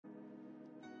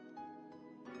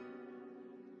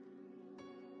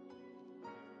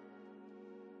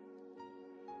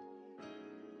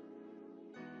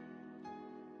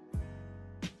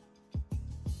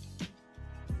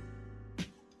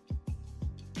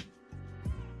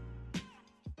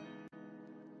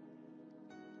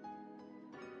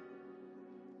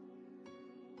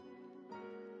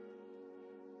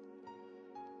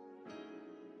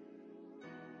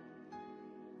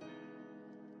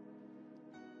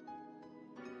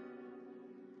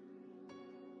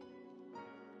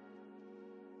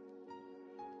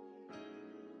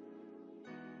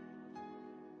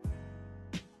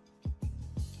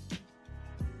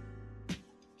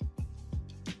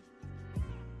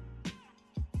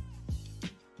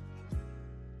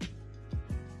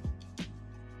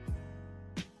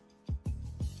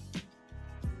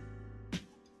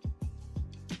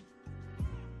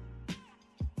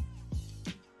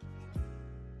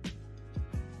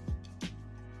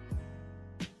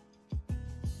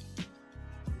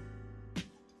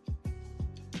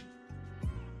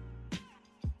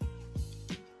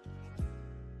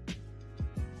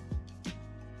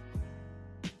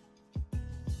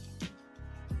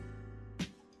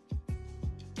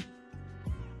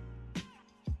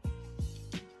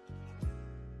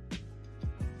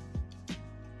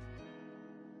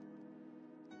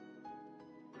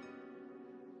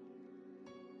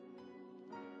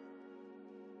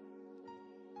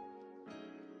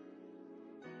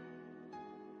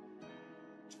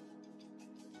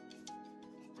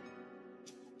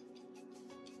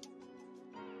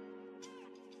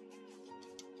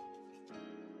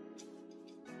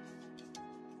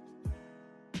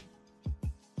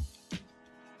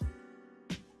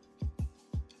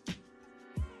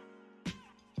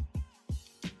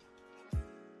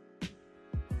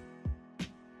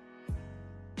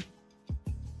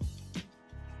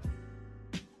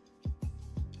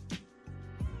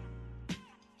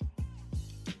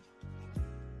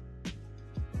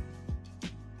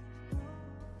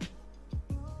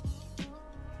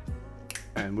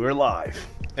And we're live.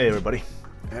 Hey everybody,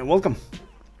 and welcome.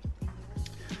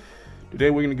 Today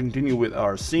we're going to continue with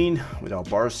our scene, with our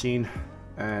bar scene,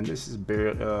 and this is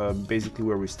basically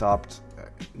where we stopped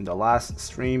in the last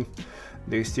stream.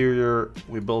 The exterior,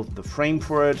 we built the frame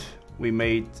for it. We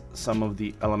made some of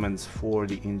the elements for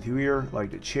the interior, like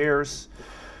the chairs.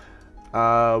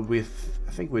 I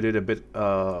think we did a bit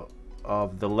of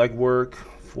the legwork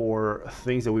for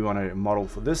things that we want to model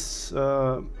for this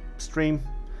stream.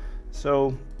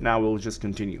 So now we'll just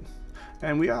continue.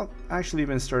 And we actually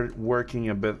even started working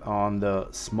a bit on the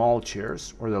small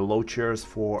chairs or the low chairs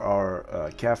for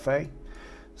our cafe.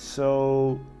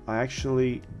 So I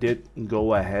actually did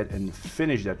go ahead and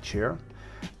finish that chair.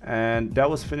 And that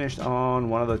was finished on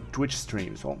one of the Twitch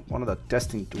streams, well, one of the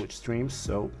testing Twitch streams.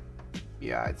 So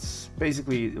yeah, it's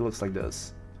basically, it looks like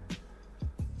this.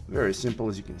 Very simple,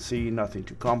 as you can see, nothing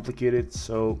too complicated.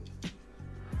 So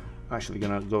I'm actually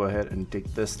gonna go ahead and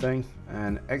take this thing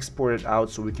and export it out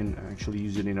so we can actually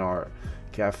use it in our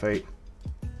cafe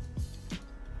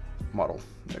model.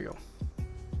 There you go.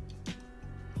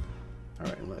 All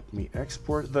right, let me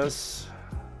export this.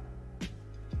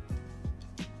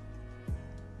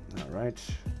 All right.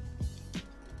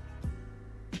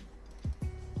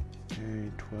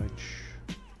 Okay, Twitch.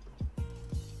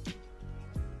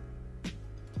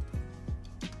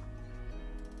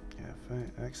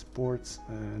 Exports,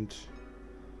 and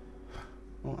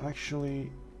well, actually,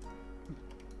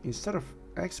 instead of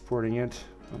exporting it,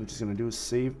 I'm just gonna do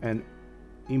save and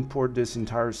import this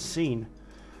entire scene.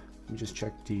 Let me just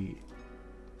check the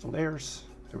layers.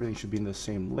 Everything should be in the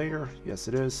same layer. Yes,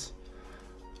 it is.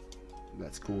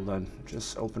 That's cool. Then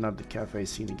just open up the cafe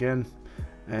scene again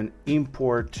and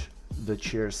import the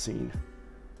chair scene.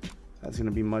 That's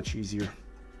gonna be much easier.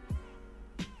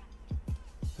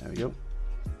 There we go.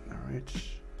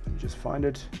 Let me just find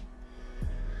it.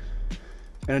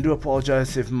 And I do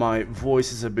apologize if my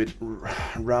voice is a bit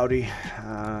rowdy.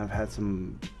 I've had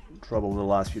some trouble the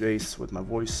last few days with my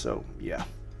voice, so yeah.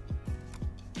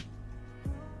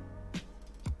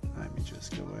 Let me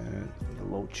just go ahead, the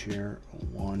low chair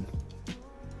on 1.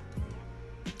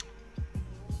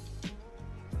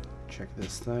 Check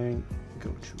this thing, go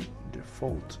to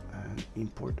default and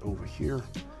import over here.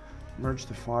 Merge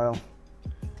the file.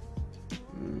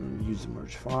 Use the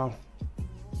merge file.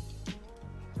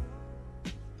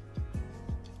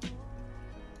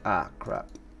 Ah, crap.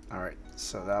 All right,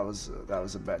 so that was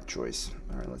a bad choice.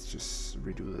 All right, let's just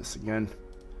redo this again.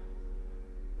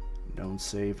 Don't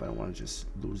save. I don't want to just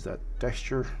lose that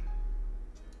texture.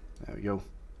 There we go.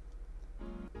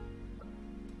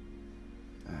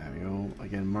 There we go.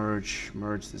 Again, merge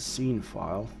the scene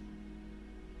file,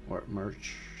 or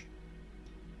merge.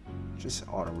 Just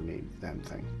auto rename the damn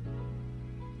thing.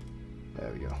 There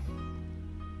we go.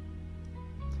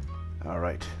 All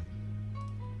right.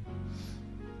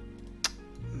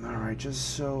 All right,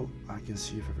 just so I can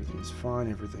see if everything is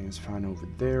fine. Everything is fine over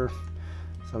there.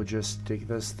 So just take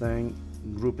this thing,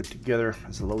 group it together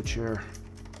as a low chair.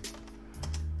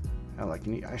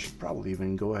 I should probably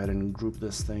even go ahead and group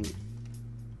this thing,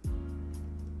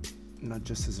 not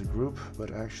just as a group,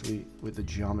 but actually with the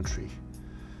geometry.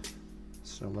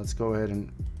 So let's go ahead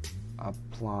and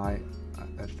apply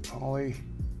edit poly,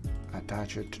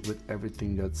 attach it with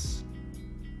everything that's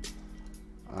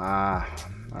all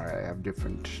right, I have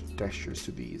different textures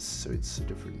to these, so it's a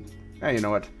different, you know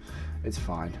what, it's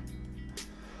fine.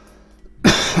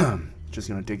 Just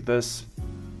gonna take this,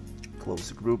 close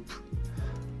the group,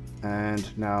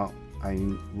 and now I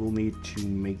will need to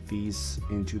make these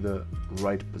into the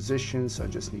right position. So I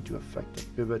just need to affect the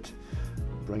pivot,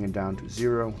 bring it down to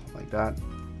 0 like that.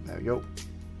 There we go.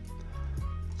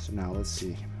 So now let's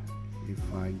see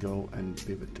if I go and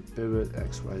pivot to pivot,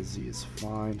 XYZ is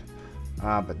fine.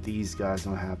 But these guys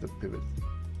don't have the pivot.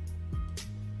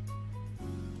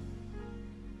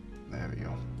 There we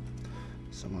go.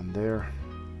 Someone there.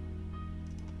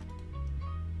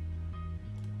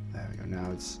 There we go.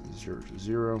 Now it's 0 to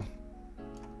 0.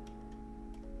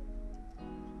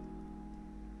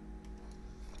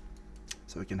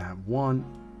 So we can have 1,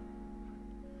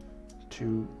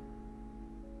 2,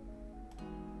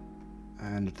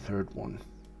 and a third one.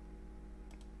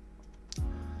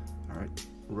 All right,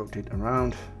 rotate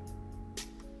around.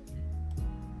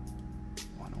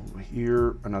 One over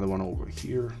here, another one over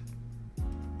here.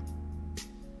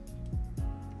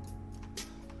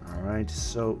 All right,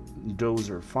 so those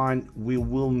are fine. We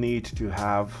will need to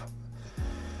have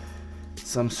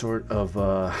some sort of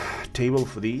table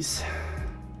for these.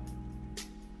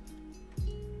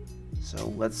 So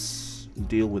let's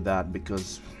deal with that,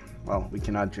 because, well, we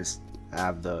cannot just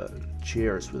have the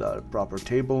chairs without a proper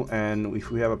table, and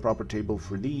if we have a proper table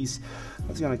for these,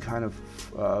 that's gonna kind of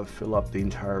fill up the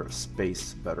entire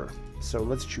space better. So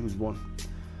let's choose one.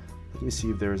 Let me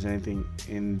see if there's anything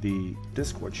in the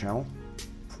Discord channel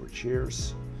for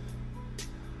chairs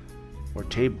or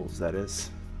tables, that is.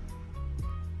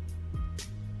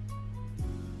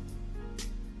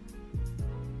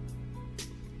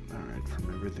 Alright,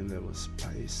 from everything that was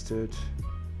pasted.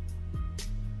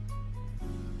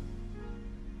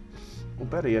 Well,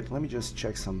 better yet, let me just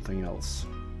check something else.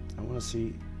 I want to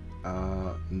see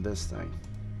this thing.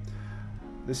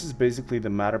 This is basically the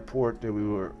Matterport that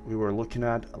we were looking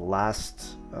at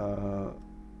last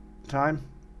time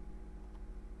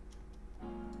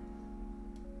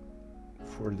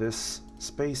for this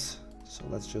space. So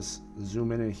let's just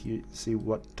zoom in and see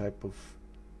what type of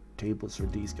tables are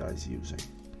these guys using.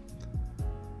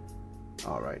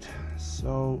 All right,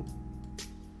 so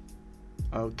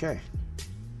okay.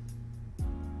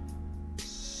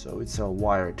 So it's a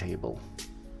wire table.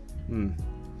 All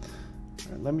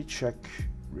right, let me check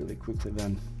really quickly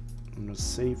then. I'm gonna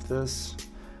save this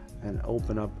and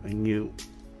open up a new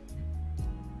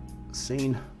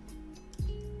scene.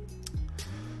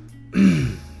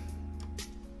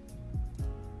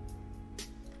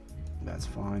 That's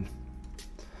fine.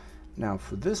 Now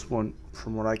for this one,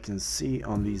 from what I can see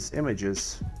on these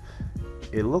images,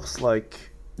 it looks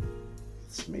like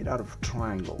it's made out of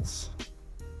triangles.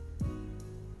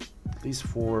 These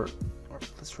four, or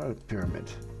let's try a pyramid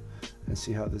and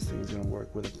see how this thing is going to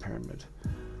work with a pyramid.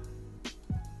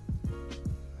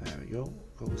 There we go,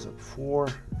 goes up 4.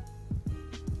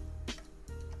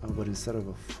 But instead of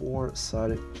a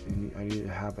 4-sided, I need to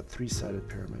have a 3-sided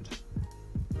pyramid.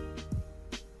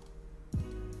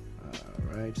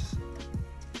 Alright.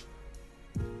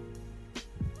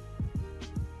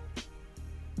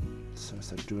 So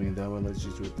instead of doing it that way, let's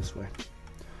just do it this way.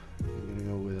 I'm going to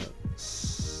go with a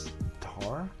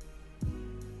star.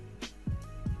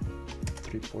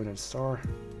 3-pointed star.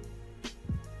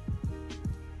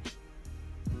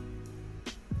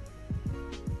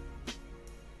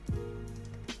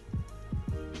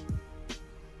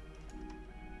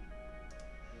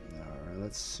 Alright,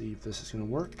 let's see if this is going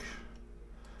to work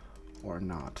or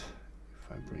not.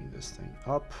 If I bring this thing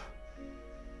up.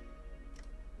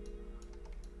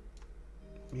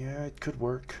 Yeah, it could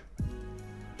work.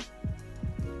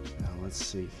 Now let's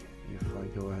see if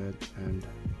I go ahead and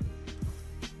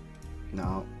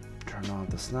now turn on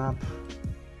the snap.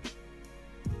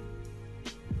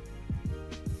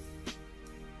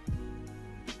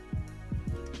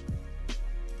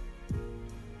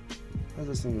 How's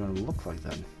this thing gonna look like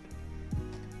then?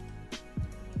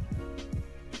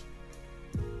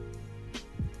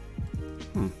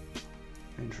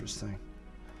 Interesting.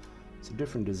 It's a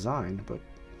different design, but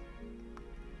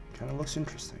kind of looks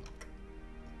interesting.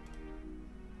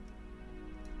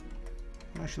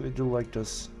 Actually, I do like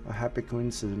this. A happy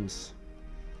coincidence.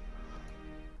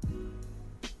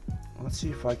 Let's see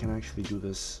if I can actually do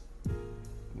this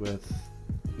with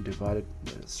divided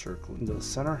by a circle in the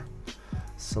center.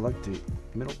 Select the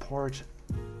middle part,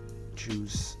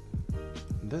 choose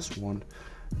this one,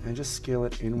 and just scale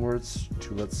it inwards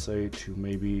to, let's say, to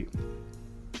maybe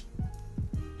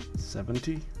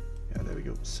 70. Yeah, there we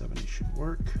go. 70 should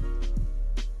work.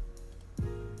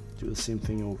 Do the same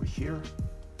thing over here.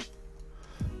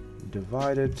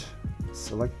 Divide it,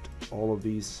 select all of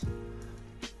these,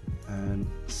 and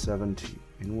 70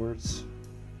 inwards.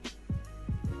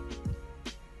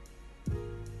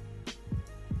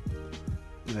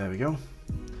 There we go.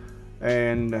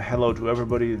 And hello to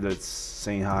everybody that's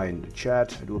saying hi in the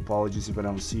chat. I do apologize if I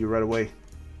don't see you right away.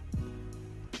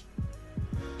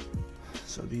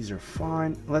 So these are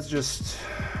fine. Let's just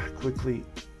quickly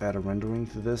add a rendering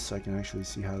to this so I can actually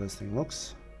see how this thing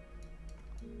looks.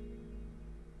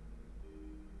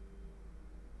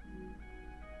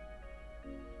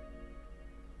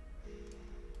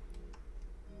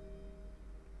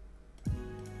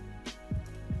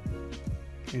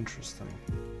 Interesting.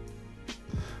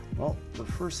 Well, the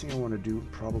first thing I want to do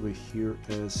probably here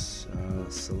is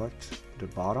select the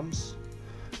bottoms,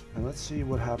 and let's see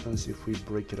what happens if we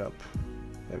break it up.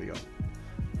 There we go.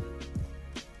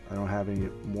 I don't have any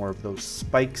more of those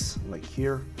spikes like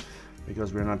here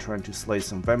because we're not trying to slay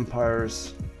some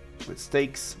vampires with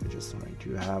stakes. We're just trying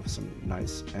to have some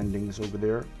nice endings over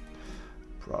there.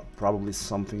 Probably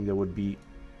something that would be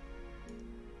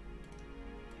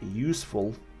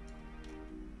useful.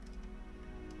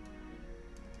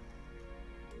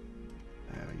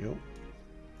 There we go.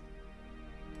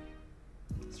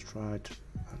 Let's try it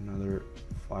another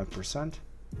 5%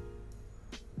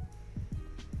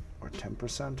 or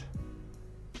 10%.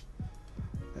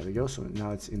 There we go. So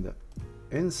now it's in the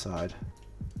inside.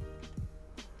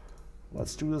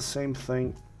 Let's do the same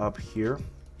thing up here.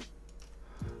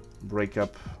 Break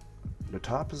up the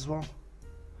top as well.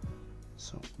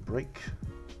 So break.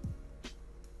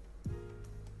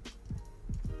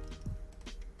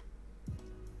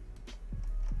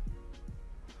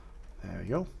 There we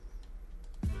go.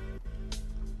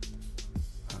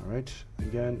 All right,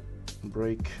 again,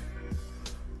 break,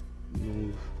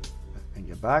 move, and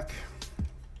get back.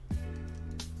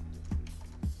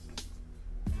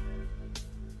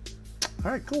 All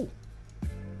right, cool.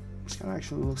 This kind of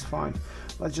actually looks fine.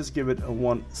 Let's just give it a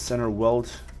one center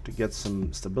weld to get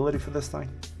some stability for this thing.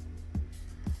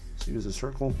 So use a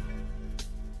circle.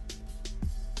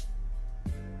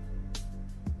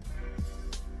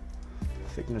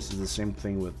 Thickness is the same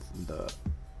thing with the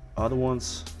other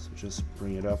ones. So just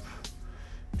bring it up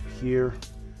to here.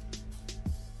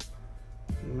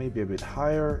 Maybe a bit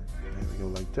higher. There we go,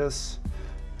 like this.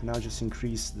 And now just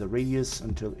increase the radius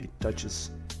until it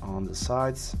touches on the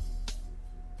sides.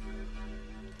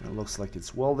 It looks like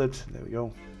it's welded. There we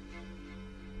go.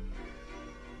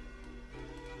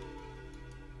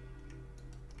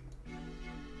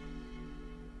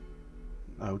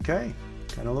 Okay,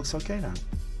 kind of looks okay now.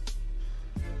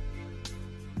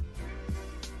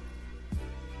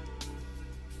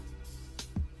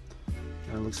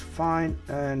 It looks fine,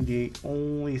 and the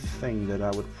only thing that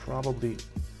I would probably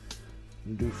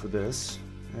do for this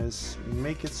is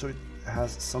make it so it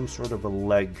has some sort of a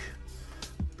leg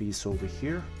piece over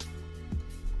here.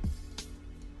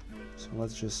 So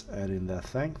let's just add in that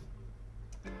thing.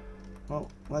 Well,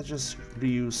 let's just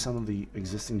reuse some of the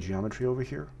existing geometry over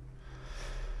here.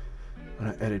 I'm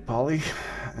gonna edit poly,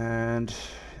 and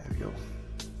there we go.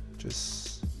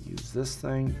 Just use this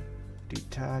thing,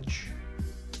 detach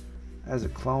as a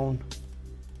clone,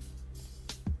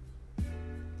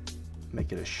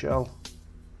 make it a shell.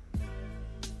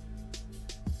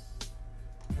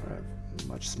 Alright,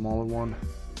 much smaller one,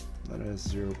 that is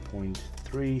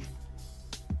 0.3.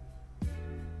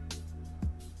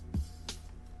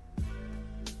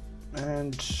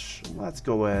 And let's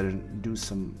go ahead and do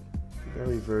some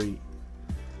very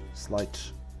slight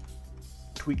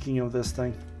tweaking of this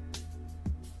thing.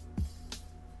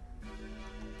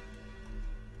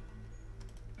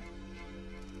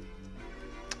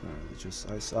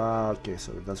 Okay,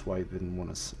 so that's why I didn't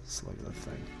want to select that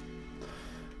thing.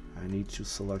 I need to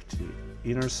select the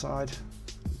inner side,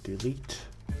 delete,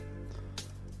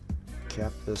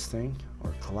 cap this thing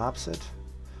or collapse it,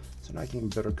 so now I can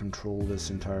better control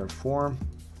this entire form.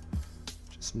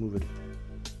 Just move it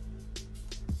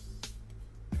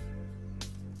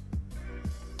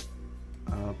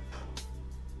up.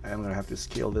 I'm gonna have to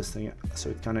scale this thing so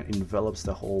it kind of envelops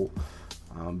the whole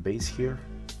base here,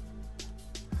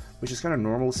 which is kind of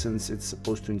normal since it's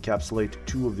supposed to encapsulate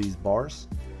two of these bars.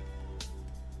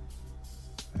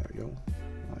 There we go,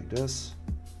 like this.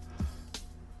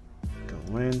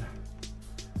 Go in,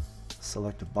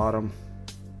 select the bottom.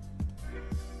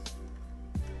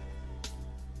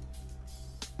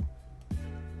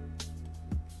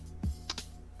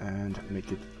 And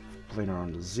make it planar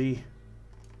on the Z,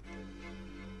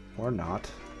 or not.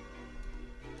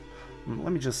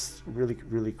 Let me just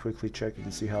really quickly check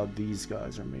and see how these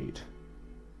guys are made.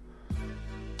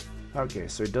 Okay,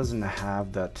 so it doesn't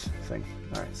have that thing.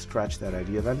 All right, scratch that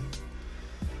idea then.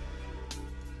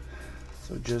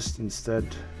 So just instead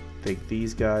take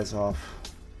these guys off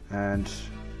and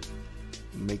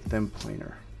make them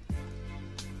planar.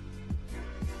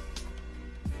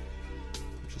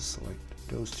 Just select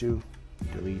those two,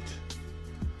 delete,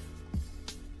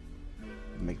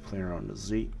 make planar on the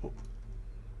Z. Oh.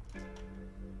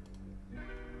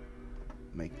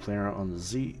 Make planar on the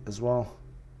Z as well.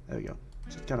 There we go.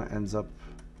 So it kind of ends up.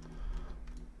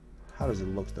 How does it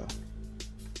look though?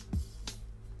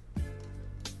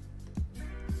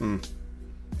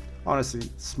 Honestly,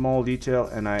 small detail,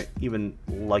 and I even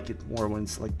like it more when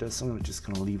it's like this. I'm just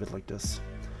gonna leave it like this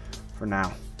for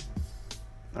now.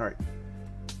 All right.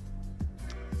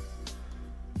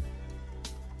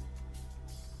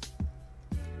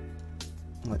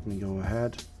 Let me go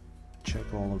ahead,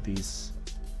 check all of these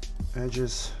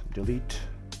edges, delete,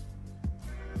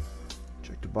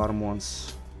 check the bottom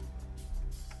ones.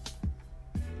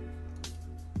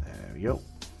 There we go.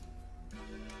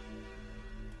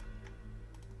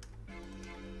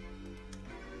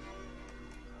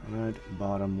 Alright,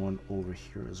 bottom one over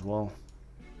here as well.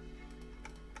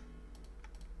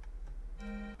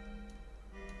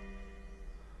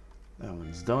 That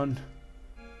one's done.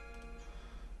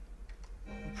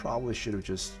 Probably should have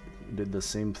just did the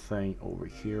same thing over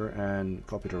here and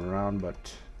copied it around,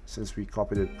 but since we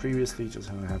copied it previously,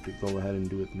 just gonna have to go ahead and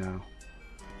do it now.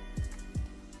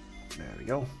 There we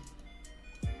go.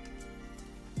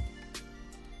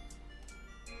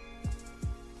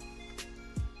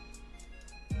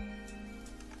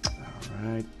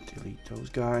 Alright, delete those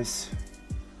guys.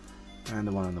 And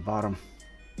the one on the bottom.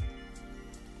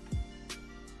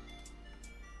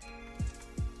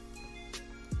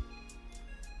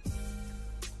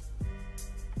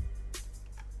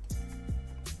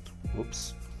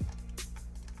 Whoops.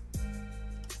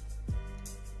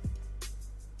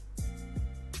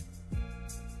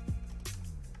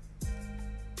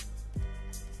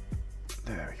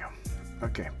 There we go.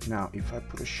 Okay, now if I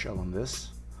put a shell on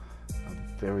this,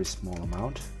 a very small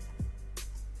amount,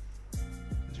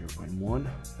 0.1,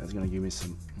 that's gonna give me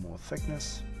some more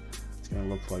thickness. It's gonna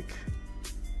look like,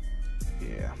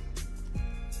 yeah,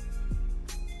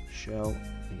 shell,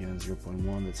 again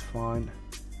 0.1, that's fine.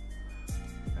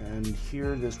 And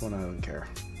here, this one I don't care.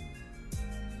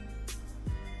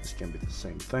 This can be the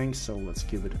same thing, so let's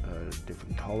give it a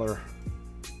different color.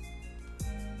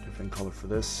 Different color for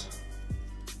this.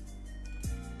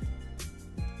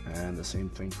 And the same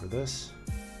thing for this.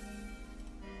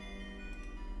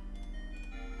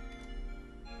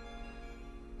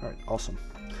 Alright, awesome.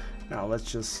 Now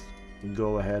let's just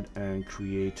go ahead and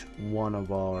create one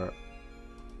of our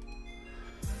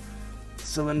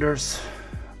cylinders.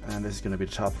 And this is going to be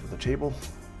the top of the table.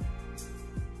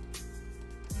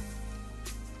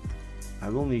 I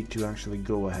will need to actually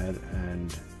go ahead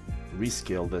and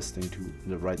rescale this thing to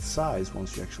the right size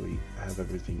once you actually have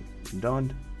everything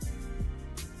done.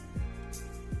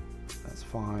 That's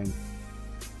fine.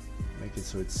 Make it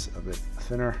so it's a bit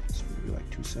thinner, so maybe like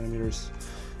 2 centimeters.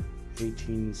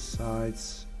 18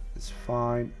 sides is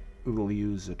fine. We will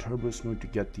use a turbo smooth to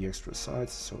get the extra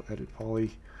sides, so edit poly.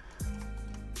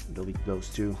 Delete those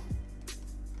two.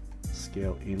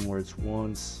 Scale inwards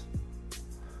once,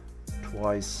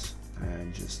 twice,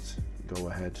 and just go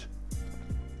ahead.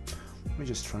 Let me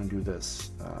just try and do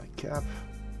this. Cap,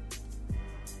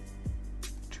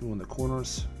 2 on the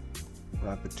corners,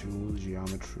 rapid tool,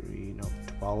 geometry, no,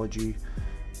 topology,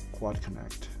 quad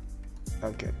connect.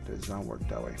 Okay, does not work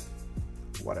that way.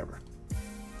 Whatever.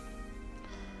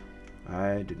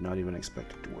 I did not even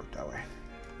expect it to work that way.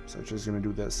 So I'm just going to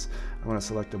do this. I'm going to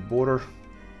select a border,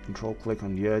 control click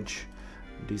on the edge,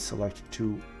 deselect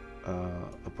 2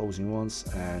 opposing ones,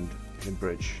 and hit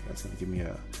bridge. That's going to give me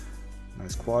a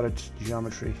nice quadrant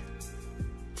geometry.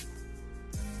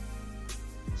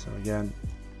 So again,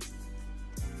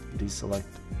 deselect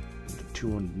the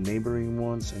 2 neighboring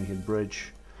ones and hit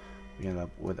bridge. We end up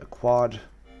with a quad,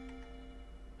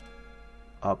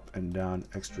 up and down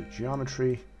extra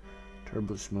geometry,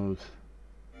 turbo smooth.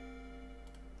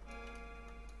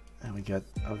 And we get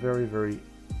a very, very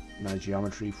nice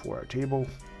geometry for our table.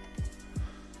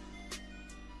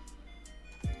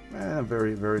 And a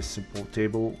very, very simple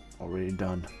table already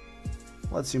done.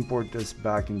 Let's import this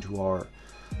back into our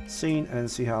scene and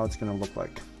see how it's going to look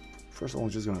like. First of all,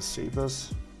 I'm just going to save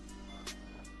this.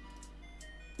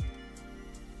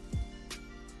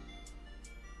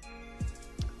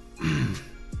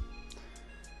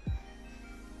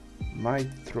 My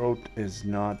throat is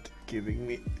not giving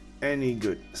me any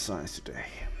good signs today.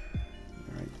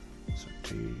 All right, so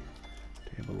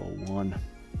table 01.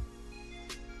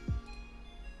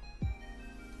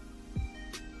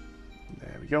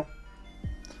 There we go.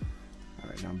 All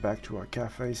right, now back to our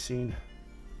cafe scene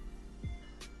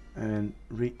and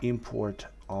re-import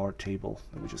our table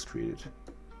that we just created.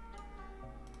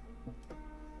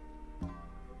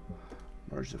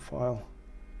 Merge the file.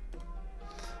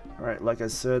 All right, like I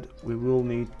said, we will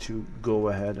need to go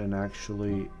ahead and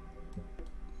actually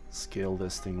scale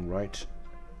this thing right.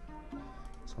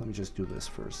 So let me just do this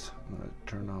first. I'm going to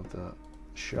turn off the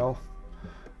shell,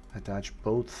 attach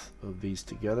both of these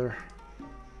together.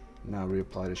 Now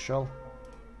reapply the shell.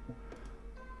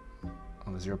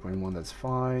 On the 0.1, that's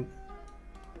fine.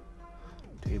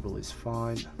 Table is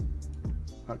fine.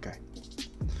 Okay.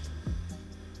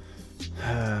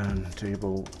 And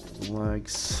table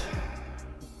legs.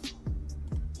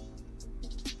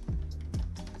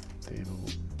 Table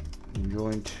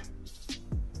joint.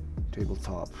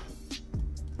 Tabletop.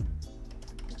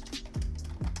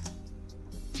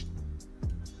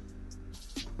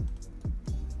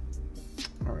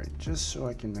 Alright, just so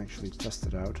I can actually test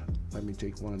it out, let me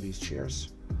take one of these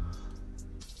chairs.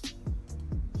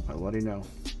 I'll let you know.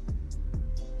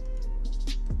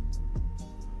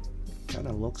 Kind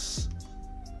of looks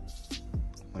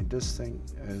like this thing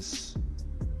is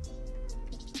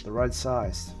the right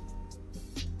size.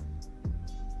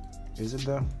 Is it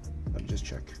though? Let me just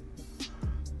check.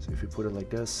 So if you put it like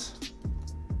this,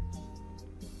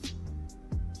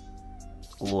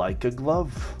 like a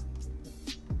glove.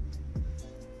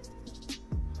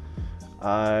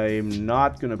 I'm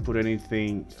not gonna put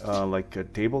anything like a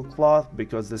tablecloth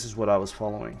because this is what I was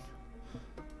following.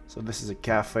 So this is a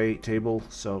cafe table,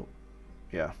 so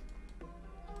yeah.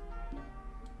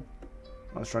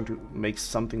 I was trying to make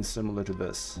something similar to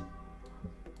this.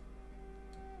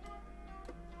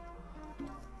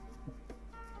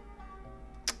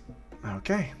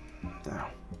 Okay, now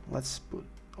let's put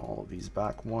all of these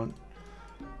back one.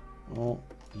 Well,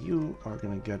 you are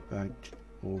gonna get back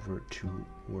over to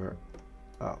where...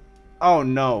 Oh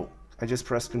no! I just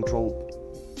pressed Control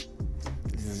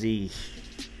Z.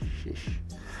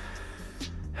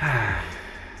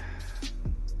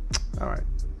 Alright.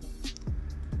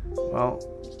 Well,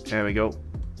 there we go.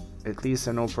 At least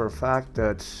I know for a fact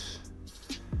that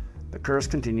the curse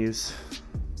continues.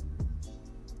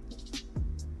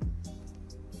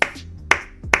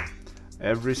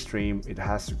 Every stream, it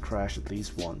has to crash at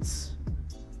least once.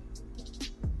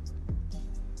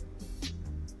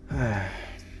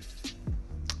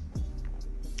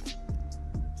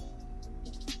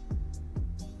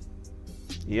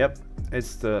 Yep,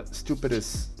 it's the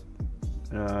stupidest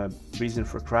reason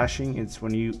for crashing. It's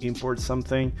when you import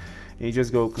something and you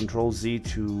just go Control Z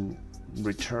to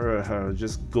return,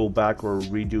 just go back or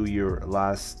redo your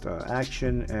last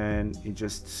action, and it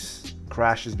just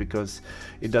crashes because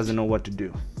it doesn't know what to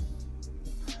do.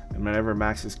 And whenever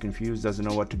Max is confused, doesn't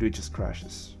know what to do, it just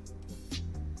crashes.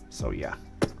 So yeah,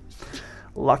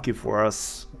 lucky for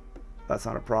us, that's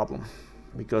not a problem,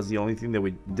 because the only thing that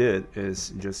we did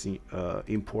is just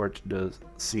import the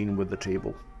scene with the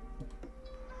table.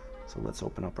 So let's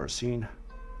open up our scene.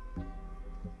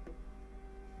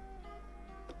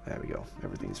 There we go,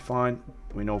 everything's fine.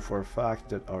 We know for a fact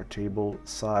that our table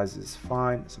size is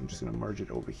fine, so I'm just gonna merge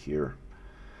it over here.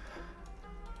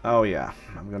 Oh yeah,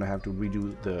 I'm gonna have to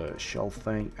redo the shelf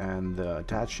thing and the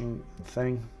attaching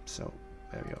thing. So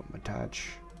there we go,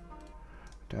 attach,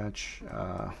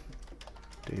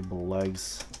 table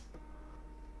legs.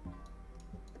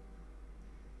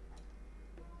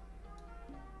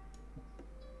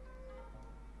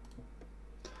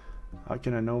 How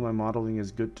can I know my modeling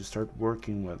is good to start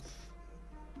working with?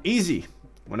 Easy.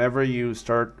 Whenever you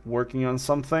start working on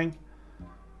something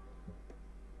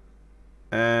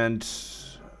and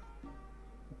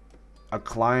a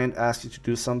client asks you to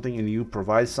do something and you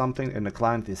provide something and the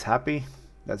client is happy,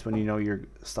 that's when you know your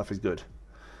stuff is good.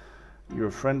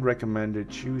 Your friend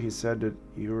recommended you. He said that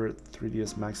you're a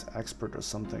 3ds Max expert or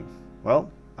something. Well,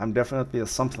 I'm definitely a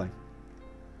something.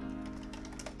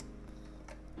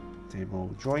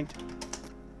 Table joint.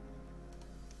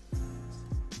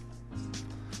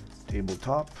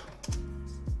 Tabletop.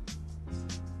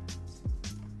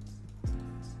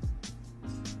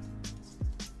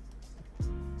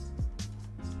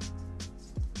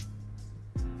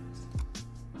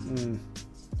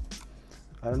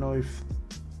 I don't know if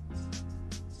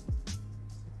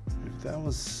that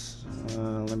was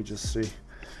let me just see,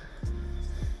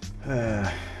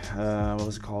 what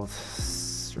was it called?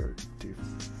 Certification.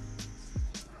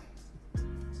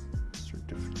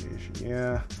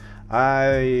 Yeah,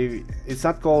 it's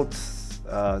not called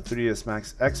 3ds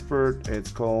Max expert,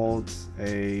 it's called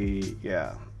a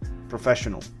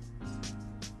professional.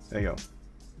 There you go,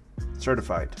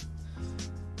 certified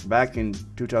back in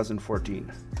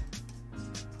 2014,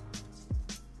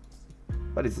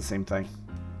 but it's the same thing.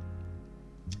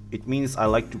 It means I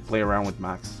like to play around with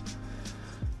Max.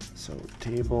 So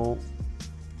table,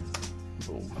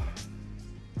 boom.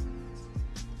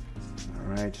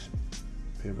 All right,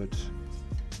 pivot.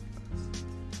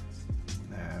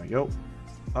 There we go.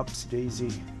 Ups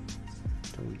daisy.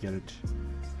 Totally get it.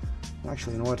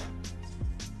 Actually, you know what?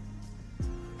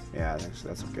 Yeah,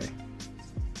 that's okay.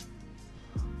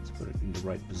 Let's put it in the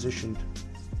right position.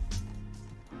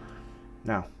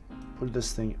 Now, put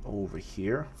this thing over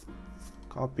here.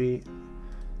 Copy,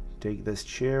 take this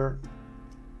chair.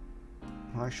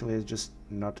 Actually, it's just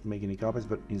not make any copies,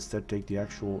 but instead take the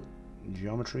actual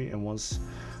geometry, and once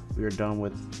we are done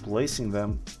with placing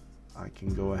them, I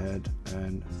can go ahead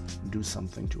and do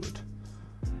something to it.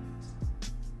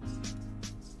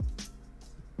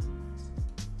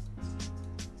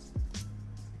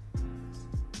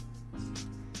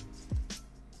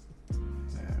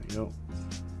 There we go.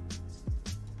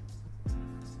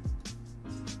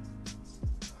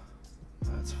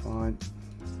 Fine.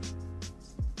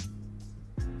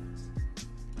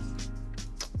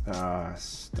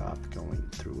 Stop going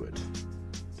through it.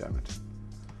 Damn it.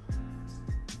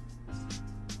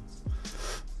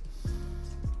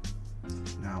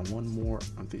 Now one more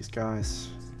of these guys.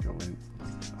 Go in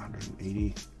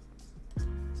 180.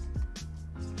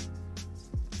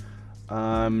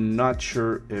 I'm not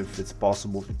sure if it's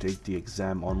possible to take the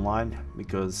exam online,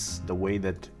 because the way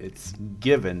that it's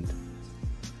given,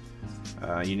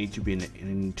 you need to be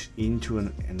into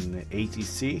an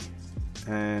ATC,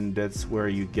 and that's where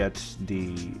you get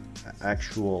the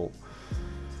actual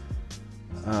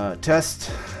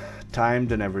test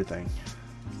timed and everything.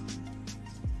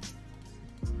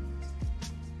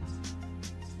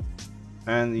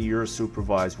 And you're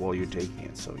supervised while you're taking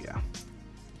it, so yeah.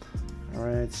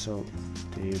 Alright, so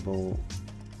table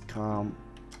combo.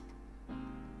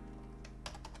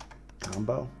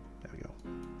 There we go.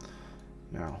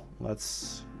 Now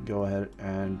let's go ahead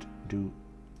and do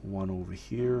one over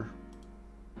here.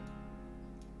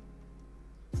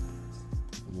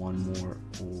 One more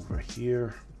over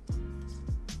here.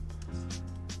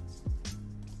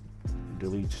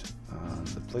 Delete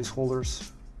the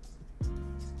placeholders.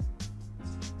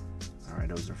 Alright,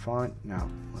 those are fine. Now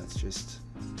let's just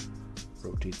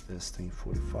rotate this thing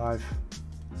 45.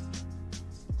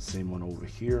 Same one over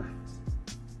here.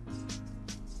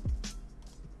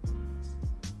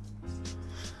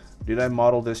 Did I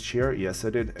model this chair? Yes,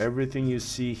 I did. Everything you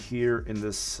see here in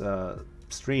this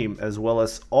stream, as well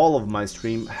as all of my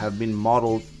stream, have been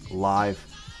modeled live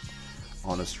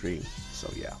on a stream.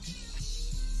 So yeah.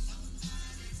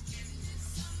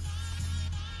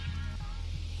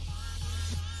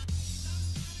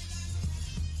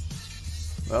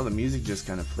 Well, the music just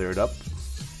kind of flared up.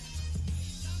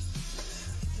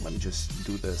 Let me just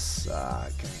do this.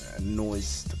 Kind of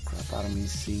annoys the crap out of me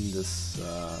seeing this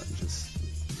just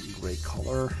gray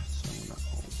color. So I'm gonna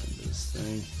open this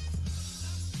thing.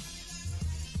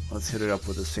 Let's hit it up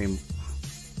with the same.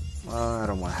 I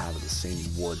don't want to have the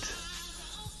same wood.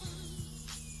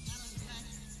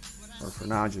 Or for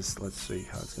now, just let's see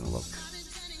how it's gonna look.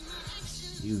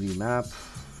 UV map,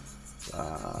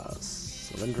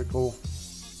 cylindrical.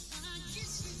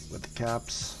 With the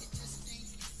caps.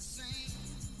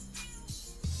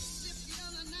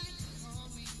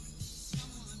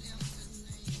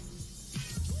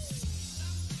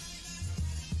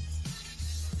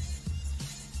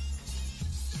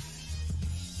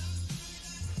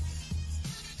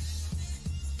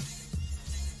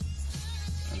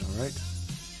 All right,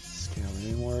 scale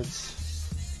inwards.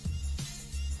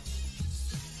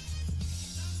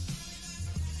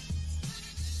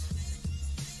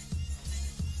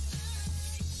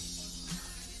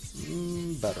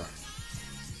 Better.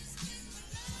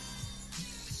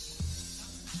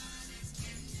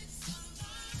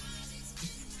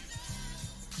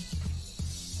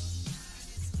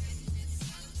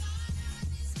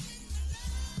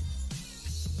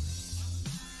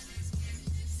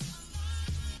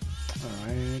 All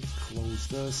right, close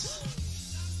this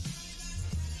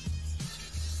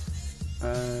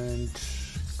and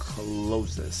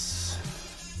close this.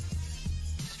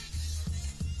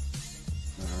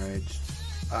 All right.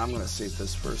 I'm gonna save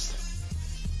this first.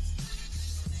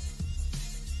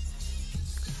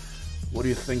 What do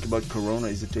you think about Corona?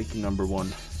 Is it taking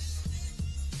 #1?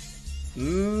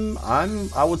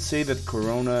 I would say that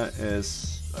Corona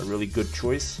is a really good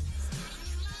choice.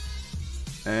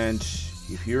 And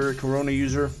if you're a Corona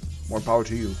user, more power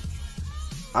to you.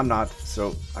 I'm not,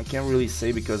 so I can't really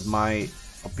say because my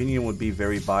opinion would be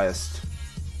very biased.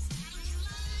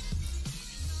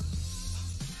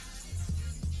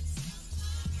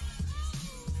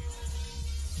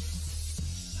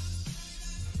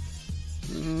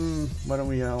 Why don't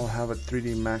we all have a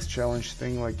 3D Max challenge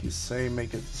thing, like you say,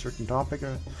 make it a certain topic?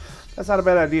 That's not a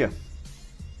bad idea.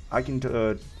 I can.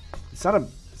 It's not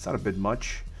a bit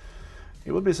much.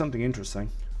 It would be something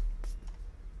interesting.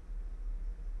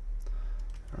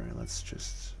 All right, let's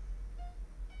just.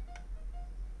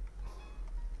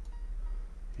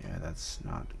 Yeah, that's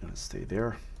not gonna stay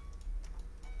there.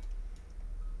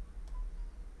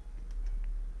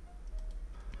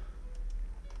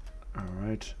 All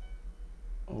right.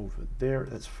 Over there,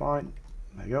 that's fine.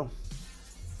 There you go.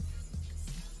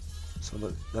 So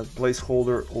that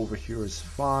placeholder over here is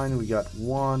fine. We got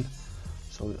one.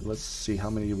 So let's see, how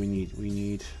many do we need? We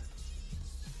need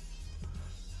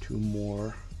 2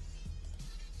 more.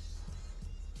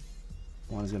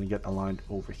 One is going to get aligned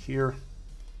over here.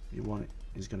 One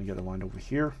is going to get aligned over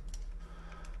here.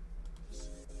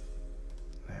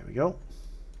 There we go.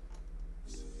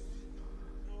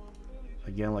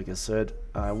 Again, like I said,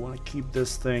 I want to keep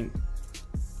this thing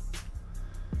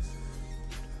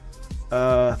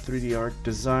 3D art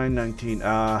design 19.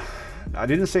 I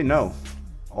didn't say no.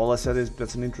 All I said is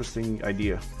that's an interesting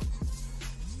idea.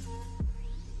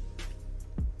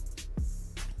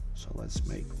 So let's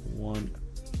make one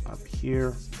up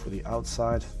here for the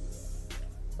outside.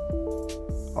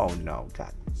 Oh no,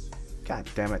 God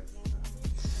damn it.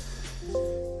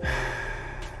 All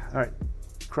right,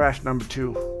 crash number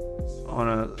 2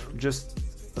 on just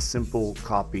a simple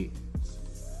copy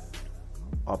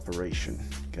operation.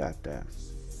 God damn.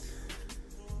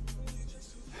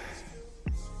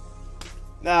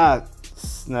 Ah,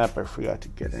 snap, I forgot to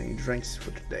get any drinks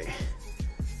for today.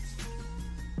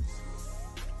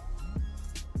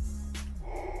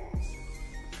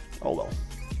 Oh well.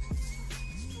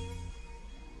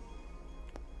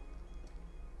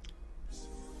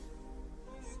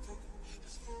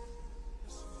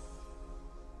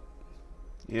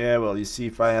 Yeah, well, you see,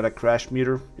 if I had a crash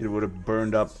meter, it would have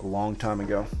burned up a long time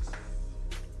ago.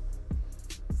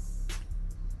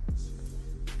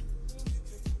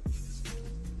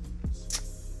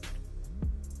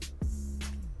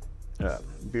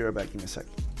 Be right back in a sec.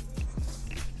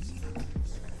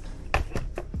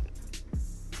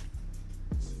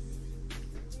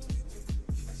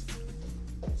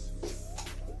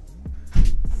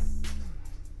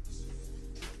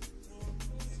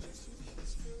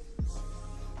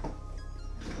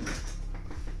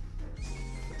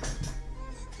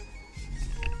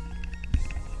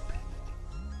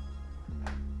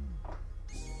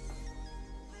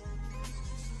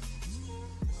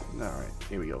 All right,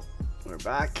 here we go. We're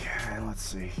back, and let's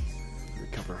see,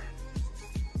 recover.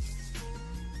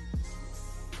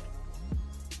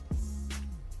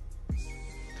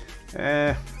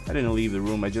 I didn't leave the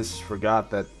room. I just forgot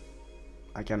that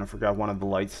I kind of forgot one of the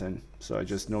lights in, so I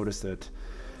just noticed that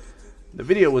the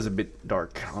video was a bit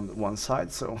dark on one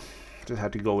side, so just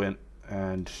had to go in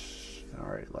and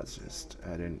all right, let's just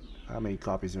add in. How many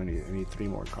copies do we need? I need 3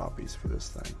 more copies for this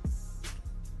thing.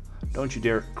 Don't you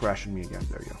dare crash on me again.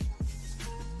 There you go.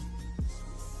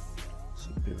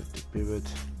 Pivot to pivot.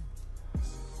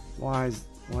 What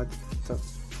the?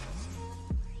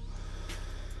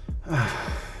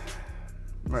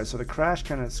 Alright, so the crash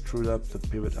kind of screwed up the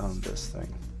pivot on this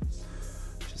thing.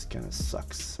 Just kind of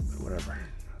sucks, but whatever.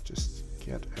 Just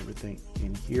get everything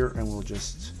in here and we'll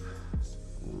just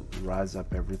rise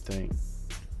up everything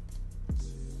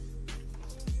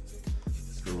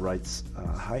to the right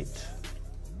height.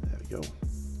 There we go.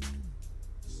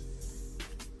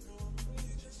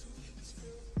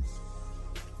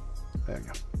 There we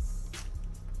go.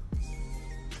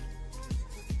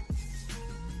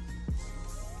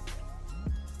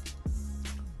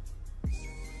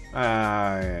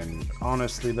 And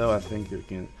honestly though, I think you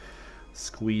can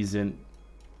squeeze in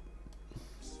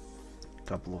a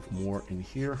couple of more in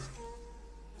here.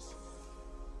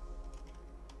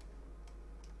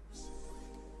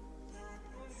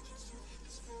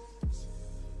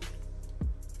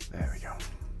 There we go.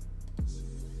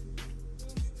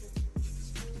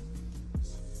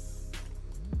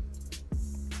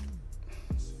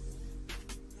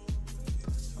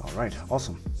 All right,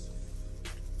 awesome.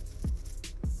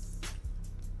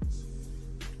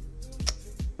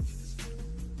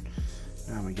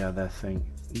 Now we got that thing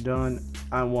done.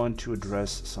 I want to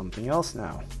address something else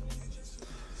now.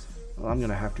 Well, I'm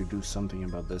gonna have to do something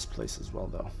about this place as well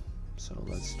though. So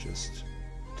let's just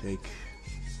take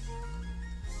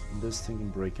this thing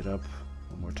and break it up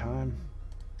one more time.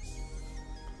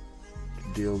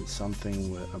 To deal with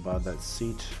something about that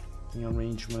seat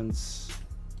arrangements.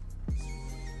 There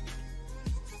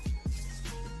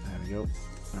we go.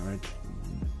 All right.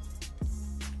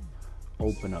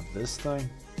 Open up this thing.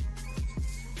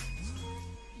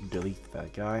 Delete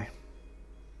that guy.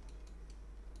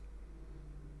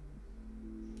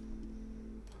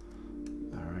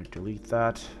 Alright, delete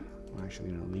that. I'm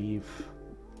actually gonna leave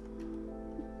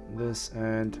this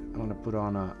and I'm gonna put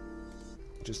on a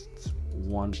just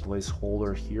one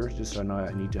placeholder here just so I know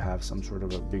I need to have some sort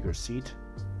of a bigger seat.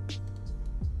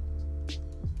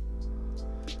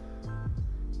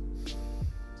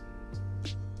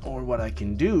 Or what I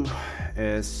can do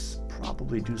is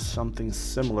probably do something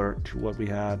similar to what we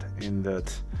had in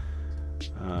that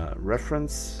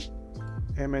reference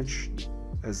image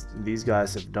as these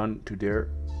guys have done to their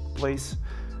place.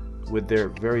 With their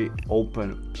very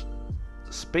open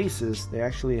spaces, they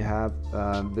actually have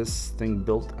this thing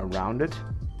built around it,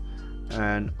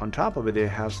 and on top of it they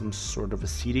have some sort of a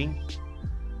seating,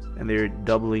 and they're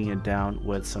doubling it down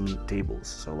with some tables.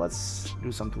 So let's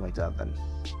do something like that then.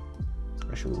 I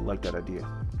actually like that idea.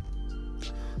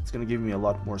 It's gonna give me a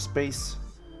lot more space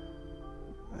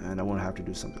and I won't have to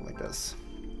do something like this.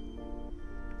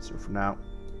 So for now,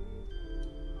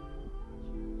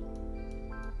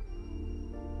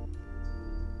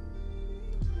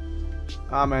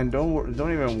 man, don't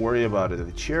even worry about it.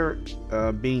 The chair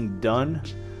being done,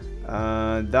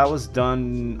 that was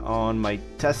done on my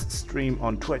test stream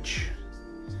on Twitch,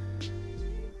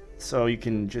 so you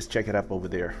can just check it up over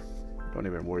there. Don't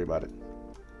even worry about it.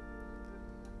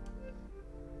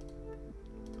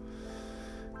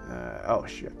 Oh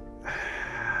shit.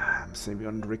 I'm saving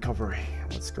on the recovery.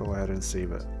 Let's go ahead and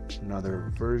save it.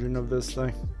 Another version of this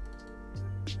thing.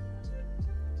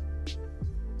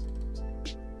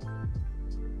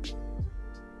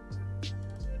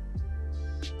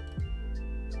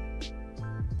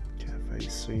 Cafe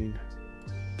scene.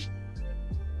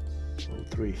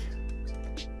 03.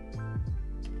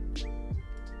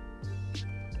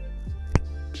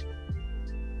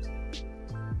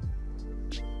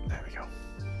 There we go.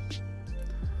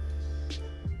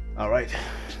 All right.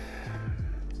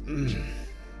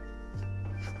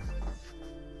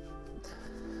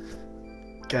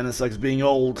 Kinda sucks being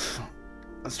old.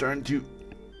 I'm starting to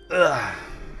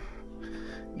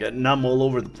get numb all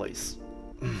over the place.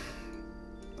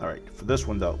 Alright, for this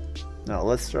one though. Now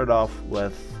let's start off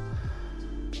with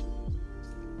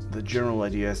the general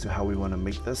idea as to how we want to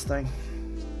make this thing.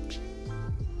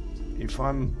 If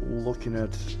I'm looking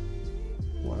at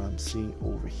what I'm seeing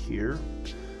over here,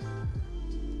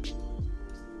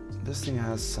 this thing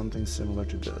has something similar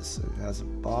to this. It has a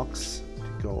box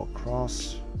to go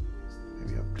across,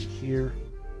 maybe up to here,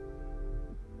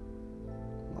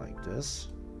 like this.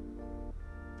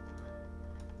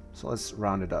 So let's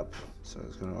round it up. So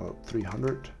it's going to go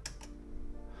 300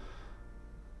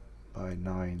 by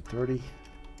 930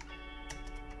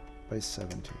 by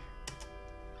 70.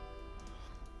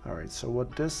 Alright, so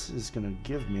what this is going to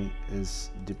give me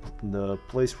is the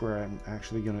place where I'm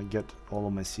actually going to get all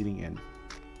of my seating in.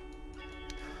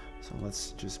 So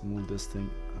let's just move this thing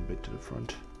a bit to the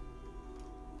front.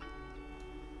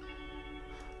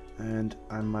 And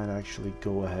I might actually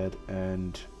go ahead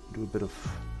and do a bit of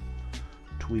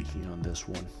tweaking on this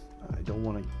one. I don't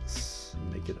want to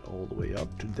make it all the way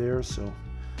up to there, so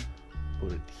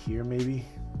put it here maybe.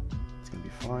 It's gonna be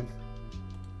fine.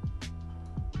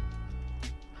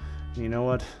 And you know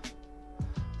what?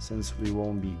 Since we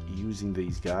won't be using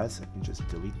these guys, I can just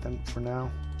delete them for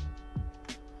now.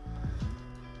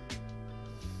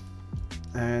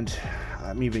 And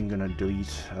I'm even gonna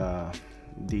delete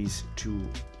these two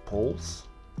poles.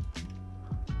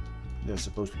 They're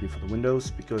supposed to be for the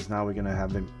windows, because now we're gonna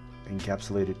have them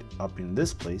encapsulated up in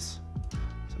this place.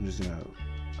 So I'm just gonna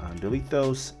delete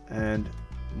those and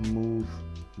move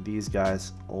these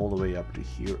guys all the way up to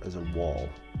here as a wall.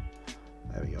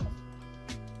 There we go.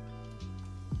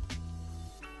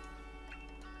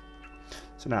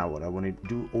 So now what I want to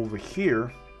do over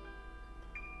here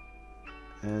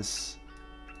is,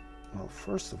 well,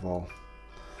 first of all,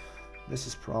 this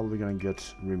is probably going to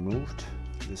get removed,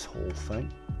 this whole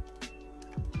thing.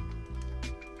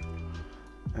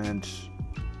 And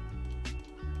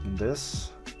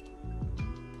this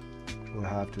will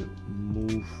have to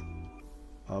move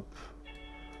up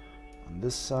on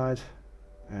this side,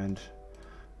 and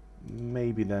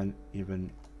maybe then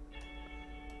even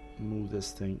move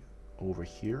this thing over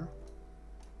here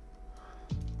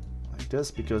like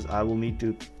this, because I will need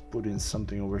to put in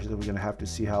something over here. We're gonna have to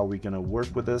see how we're gonna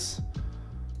work with this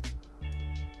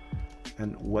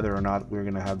and whether or not we're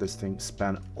gonna have this thing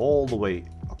span all the way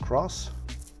across.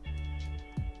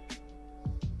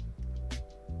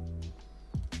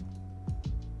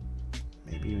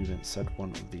 Maybe even set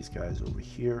one of these guys over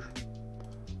here,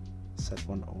 set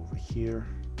one over here.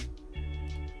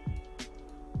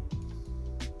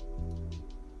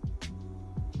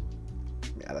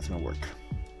 Yeah, that's gonna work.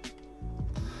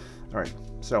 All right,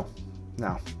 so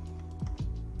now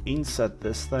inset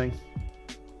this thing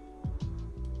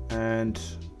and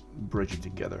bridge it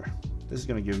together. This is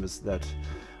gonna give us that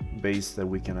base that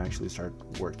we can actually start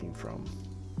working from.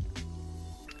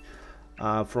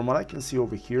 From what I can see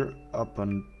over here, up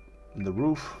on the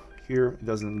roof here, it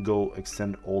doesn't go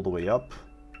extend all the way up.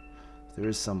 There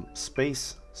is some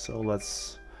space, so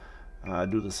let's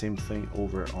do the same thing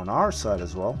over on our side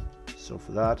as well. So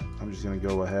for that, I'm just going to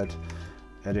go ahead,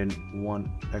 add in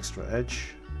one extra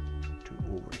edge to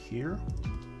over here,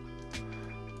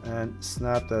 and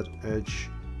snap that edge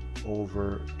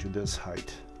over to this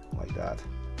height, like that.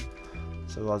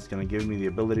 So that's going to give me the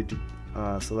ability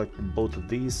to select both of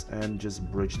these and just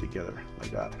bridge together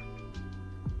like that.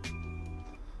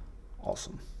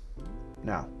 Awesome.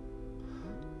 Now,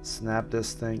 snap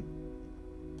this thing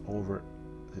over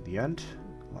to the end,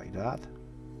 like that.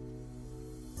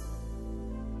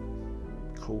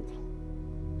 Cool.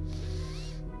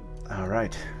 All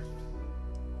right.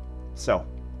 So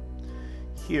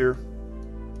here,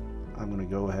 I'm gonna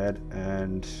go ahead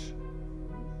and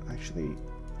actually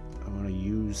I'm gonna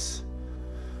use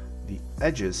the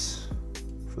edges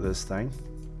for this thing.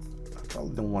 I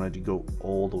probably don't want it to go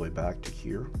all the way back to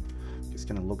here. It's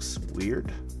gonna look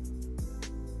weird.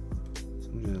 So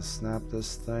I'm gonna snap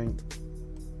this thing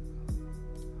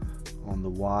on the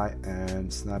Y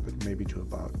and snap it maybe to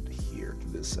about here, to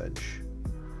this edge,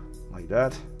 like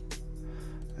that.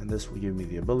 And this will give me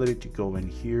the ability to go in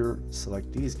here,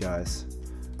 select these guys,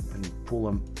 and pull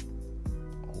them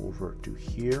over to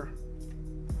here.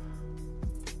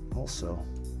 Also,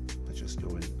 let's just go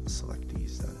and select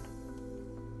these then.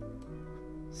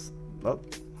 Up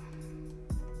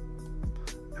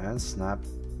and snap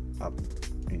up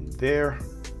in there.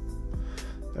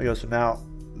 There we go. So now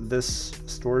this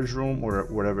storage room or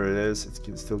whatever it is,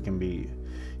 it still can be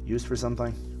used for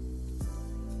something.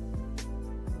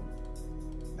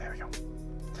 There we go.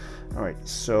 All right,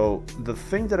 so the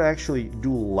thing that I actually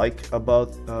do like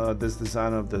about this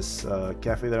design of this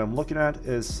cafe that I'm looking at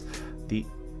is the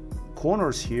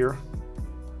corners here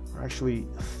are actually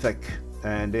thick,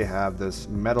 and they have this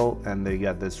metal and they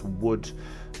got this wood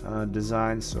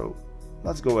design. So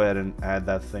let's go ahead and add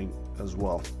that thing as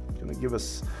well. It's gonna give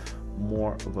us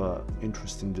more of a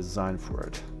interesting design for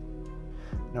it.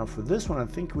 Now for this one, I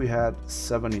think we had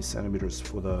 70 centimeters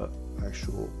for the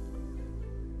actual.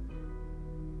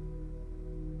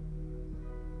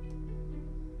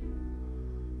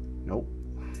 Nope.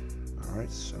 All right,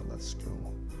 so let's go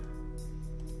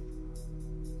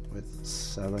with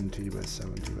 70 by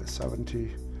 70 by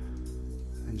 70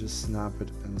 and just snap it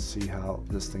and see how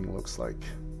this thing looks like.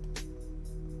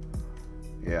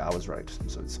 Yeah, I was right.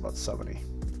 So it's about 70.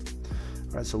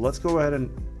 All right, so let's go ahead and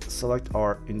select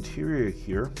our interior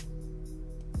here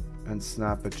and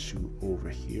snap it to over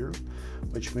here,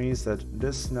 which means that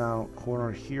this now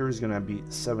corner here is gonna be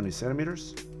 70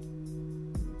 centimeters.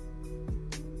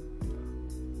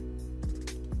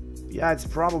 Yeah, it's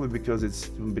probably because it's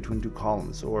in between two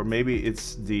columns, or maybe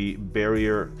it's the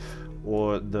barrier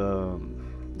or the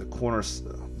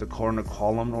corner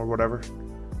column or whatever.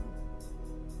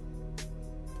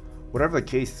 Whatever the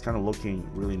case, it's kind of looking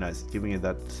really nice, giving it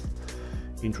that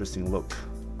interesting look.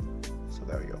 So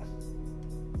there we go.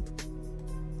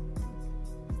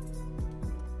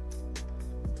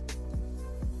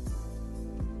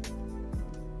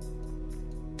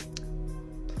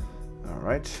 All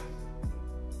right.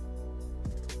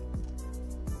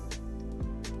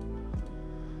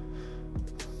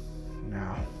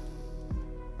 Now,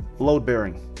 load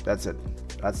bearing, that's it.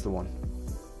 That's the one.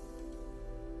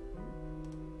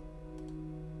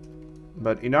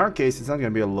 But in our case, it's not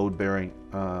going to be a load-bearing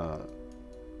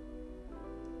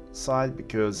side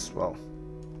because, well,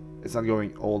 it's not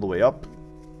going all the way up.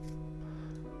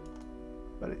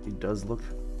 But it does look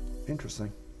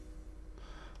interesting.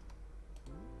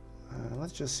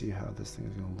 Let's just see how this thing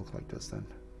is going to look like this then.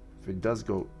 If it does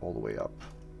go all the way up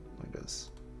like this.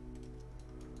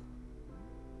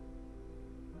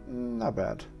 Not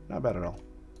bad. Not bad at all.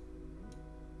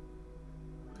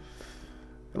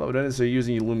 Hello, Dennis. Are you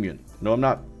using Illumion? No, I'm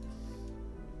not.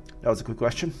 That was a quick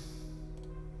question.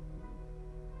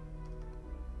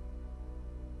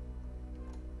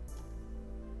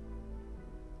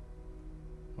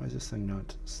 Why is this thing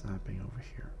not snapping over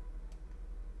here?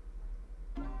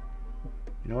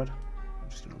 You know what? I'm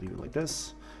just going to leave it like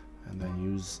this and then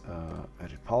use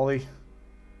Edit Poly.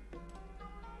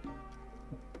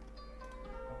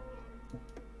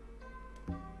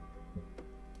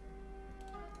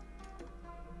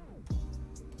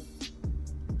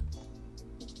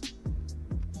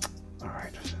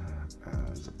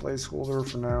 Placeholder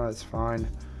for now, that's fine.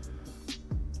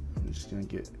 I'm just gonna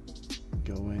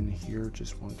go in here,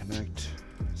 just one connect,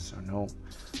 so no,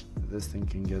 this thing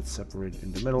can get separated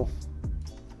in the middle.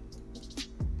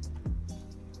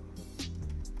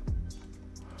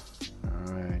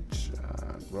 All right,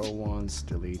 row once,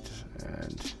 delete,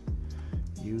 and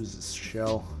use this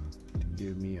shell to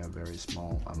give me a very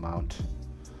small amount.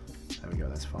 There we go,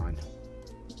 that's fine.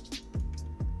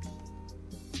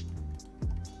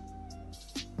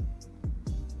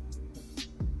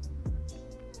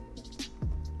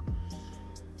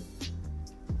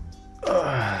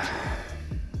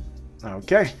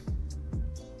 Okay.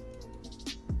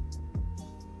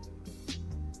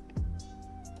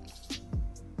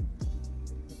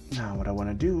 Now what I want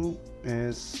to do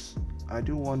is I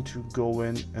do want to go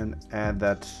in and add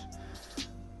that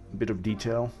bit of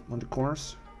detail on the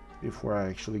corners before I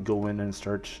actually go in and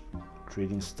start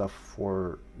creating stuff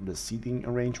for the seating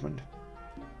arrangement.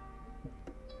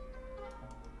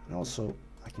 And also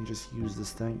I can just use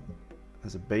this thing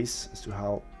as a base as to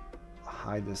how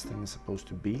high this thing is supposed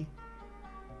to be.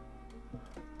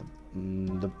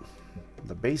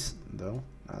 The base though,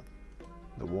 not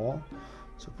the wall,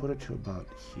 so put it to about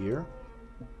here,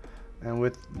 and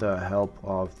with the help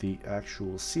of the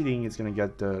actual seating it's gonna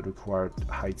get the required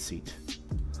height seat.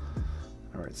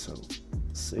 Alright, so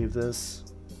save this,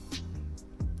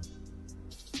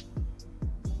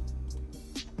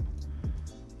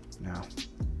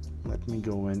 let me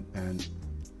go in and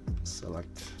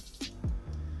select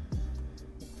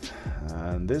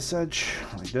this edge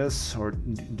like this, or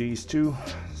these two.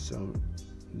 So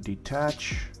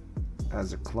detach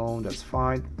as a clone, that's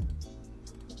fine.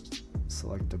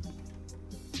 Select the,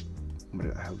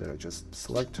 how did I just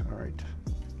select? All right.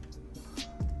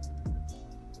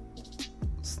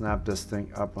 Snap this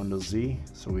thing up on the Z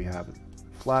so we have it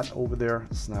flat over there.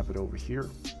 Snap it over here.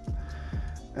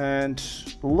 And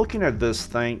looking at this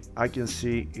thing, I can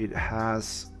see it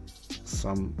has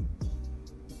some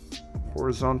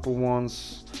horizontal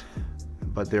ones,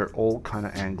 but they're all kind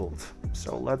of angled.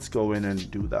 So let's go in and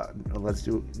do that. Let's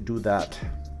do that.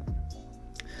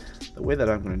 The way that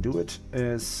I'm going to do it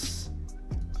is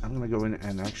I'm going to go in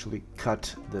and actually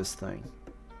cut this thing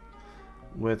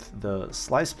with the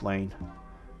slice plane.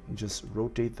 And just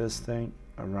rotate this thing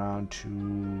around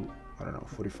to, I don't know,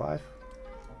 45.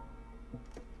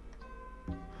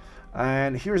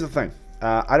 And here's the thing.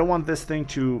 I don't want this thing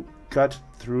to cut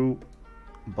through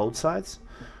both sides.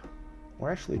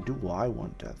 Or actually, do I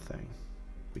want that thing?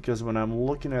 Because when I'm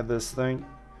looking at this thing,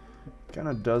 it kind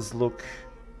of does look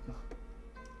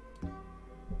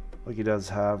like it does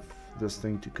have this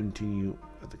thing to continue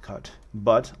at the cut.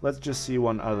 But let's just see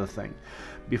one other thing.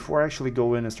 Before I actually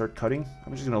go in and start cutting,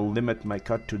 I'm just going to limit my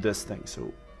cut to this thing.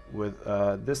 So with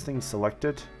this thing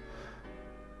selected,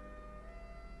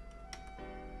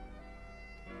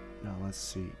 now let's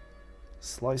see,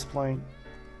 slice plane,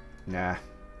 nah,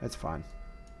 that's fine.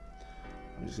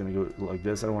 I'm just going to go like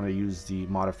this. I don't want to use the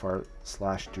modifier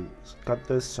slash to cut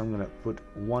this, so I'm going to put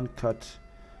one cut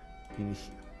in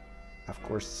here. Of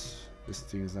course, this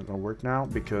thing is not going to work now,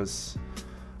 because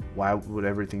why would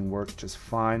everything work just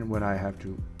fine when I have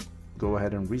to go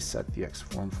ahead and reset the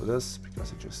X-form for this?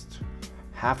 Because I just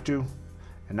have to,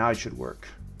 and now it should work.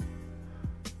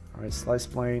 All right, slice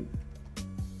plane,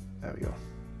 there we go.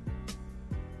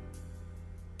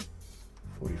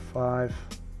 45.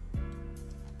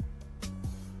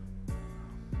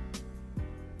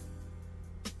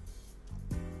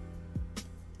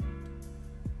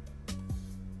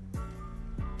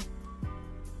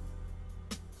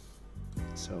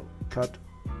 So cut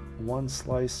one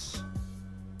slice,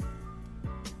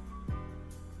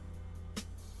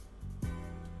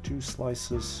 two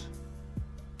slices,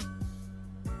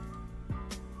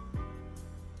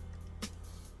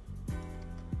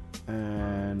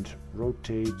 and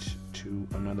rotate to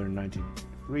another 90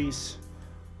 degrees,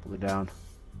 pull it down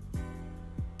to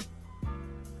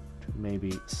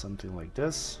maybe something like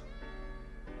this.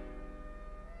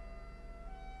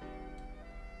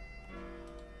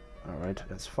 Alright,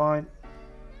 that's fine.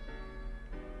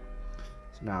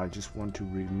 So now I just want to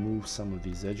remove some of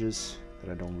these edges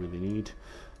that I don't really need.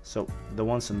 So the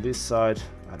ones on this side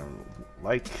I don't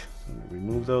like, I'm going to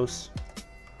remove those.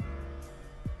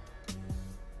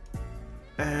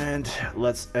 And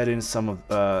let's add in some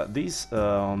of these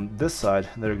on this side.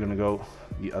 They're going to go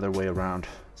the other way around.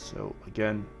 So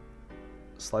again,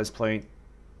 slice plane.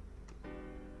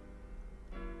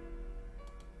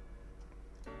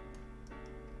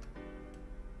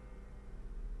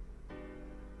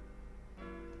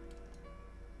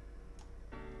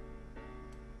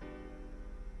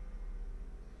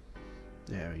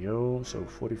 There we go, so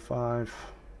 45.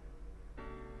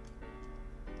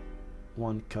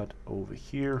 One cut over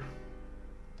here.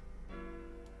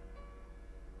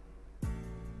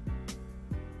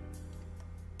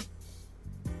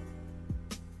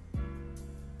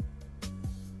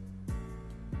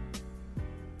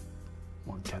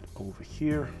 One cut over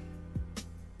here.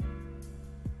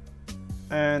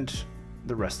 And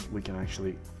the rest we can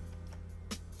actually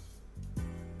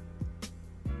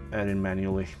add in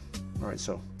manually. Alright,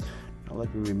 so now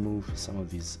let me remove some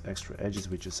of these extra edges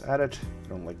we just added. I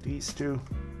don't like these two.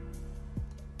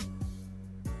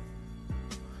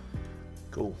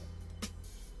 Cool.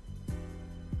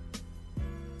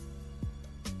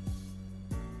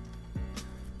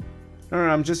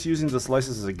 Alright, I'm just using the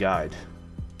slices as a guide,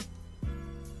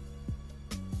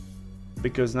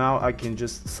 because now I can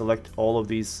just select all of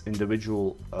these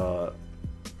individual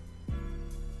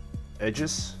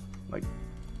edges, like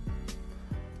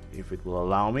if it will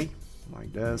allow me,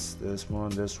 like this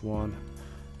one,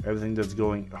 everything that's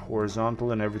going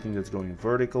horizontal and everything that's going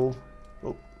vertical.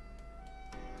 Oh,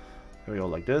 there we go,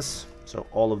 like this. So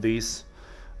all of these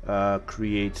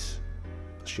create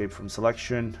shape from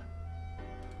selection.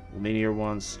 Linear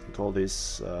ones, we call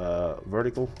this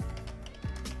vertical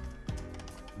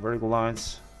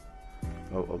lines.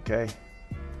 Oh, okay.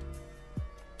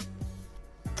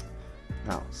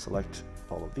 Now select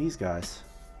all of these guys.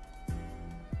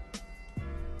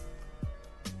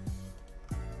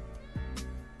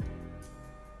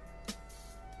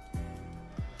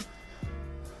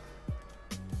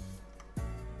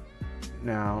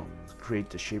 now create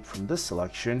the shape from this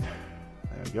selection.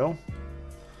 There we go.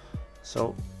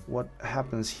 So what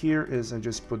happens here is I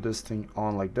just put this thing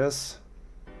on like this,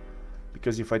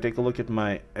 because if I take a look at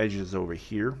my edges over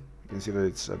here, you can see that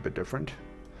it's a bit different.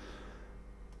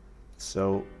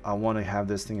 So I want to have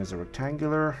this thing as a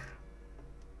rectangular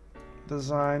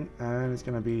design, and it's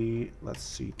going to be, let's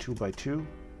see, 2 by 2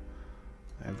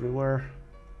 everywhere.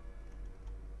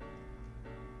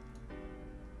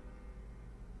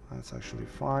 That's actually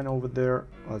fine over there.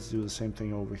 Let's do the same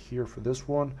thing over here for this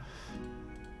one.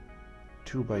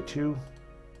 2 by 2.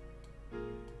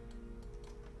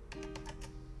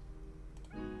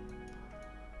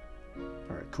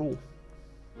 All right, cool.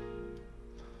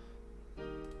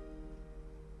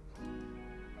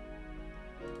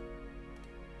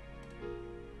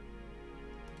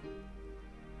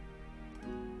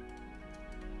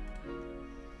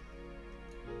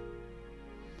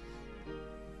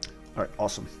 All right,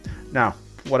 awesome. Now,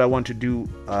 what I want to do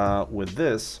with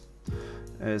this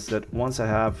is that once I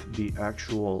have the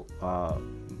actual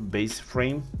base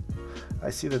frame, I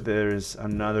see that there's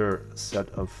another set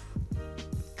of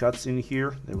cuts in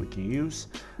here that we can use.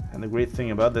 And the great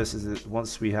thing about this is that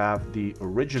once we have the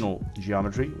original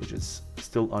geometry, which is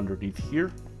still underneath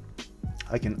here,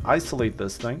 I can isolate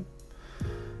this thing.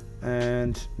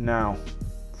 And now,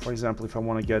 for example, if I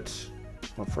want to get,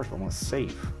 well, first I want to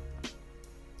save.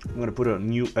 I'm going to put a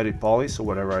new edit poly, so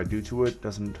whatever I do to it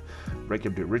doesn't break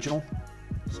up the original.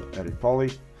 So edit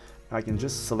poly. I can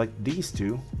just select these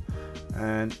two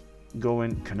and go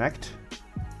in connect,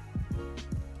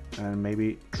 and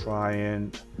maybe try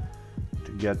and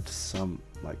to get some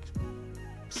like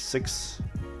 6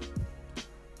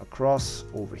 across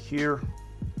over here.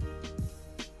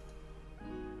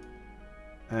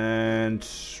 And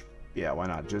yeah, why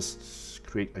not just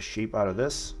create a shape out of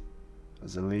this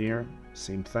as a linear,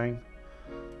 same thing.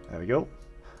 There we go.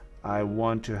 I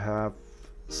want to have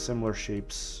similar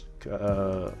shapes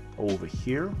over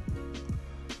here,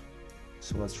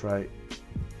 so let's try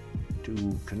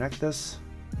to connect this.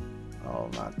 Oh,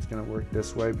 not it's gonna work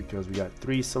this way because we got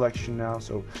 3 selection now,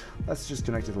 so let's just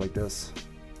connect it like this.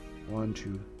 1,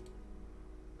 2.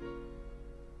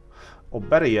 Or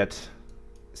better yet,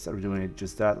 instead of doing it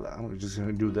just that, I'm just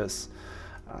gonna do this.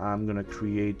 I'm gonna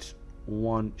create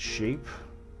one shape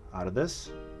out of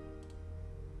this,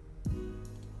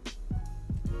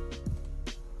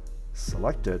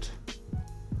 select it.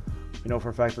 You know for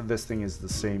a fact that this thing is the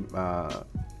same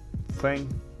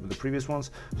thing with the previous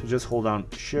ones, so just hold down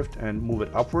shift and move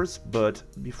it upwards. But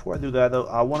before I do that though,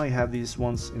 I want to have these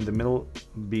ones in the middle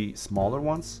be smaller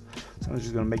ones, so I'm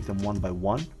just going to make them 1 by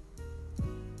 1.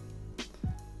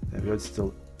 There we go, it's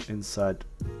still inside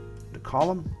the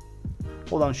column.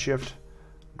 Hold down shift,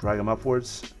 drag them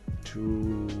upwards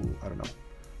to, I don't know,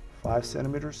 5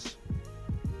 centimeters,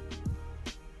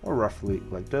 or roughly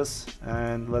like this.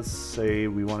 And let's say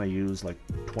we want to use like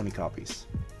 20 copies.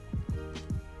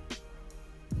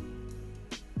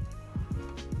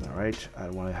 All right, I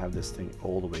want to have this thing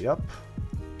all the way up,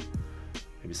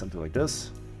 maybe something like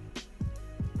this.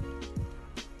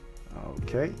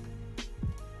 Okay,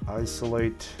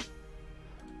 isolate,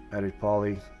 edit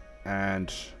poly,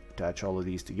 and attach all of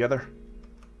these together.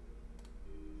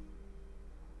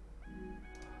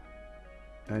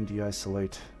 And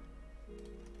de-isolate.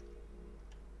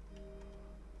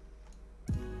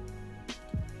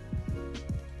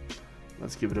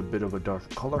 Let's give it a bit of a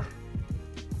dark color.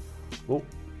 Oh,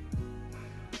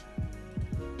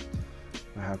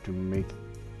 I have to make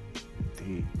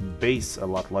the base a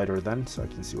lot lighter then, so I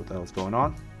can see what the hell's going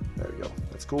on. There we go,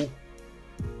 that's cool.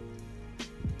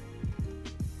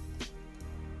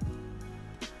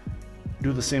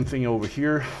 Do the same thing over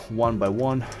here, 1 by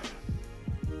 1.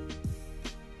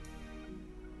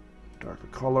 Darker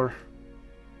color.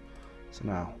 So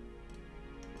now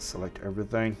select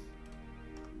everything.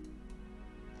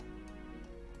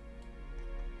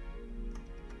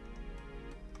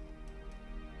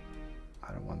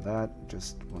 I don't want that,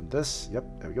 just want this. Yep,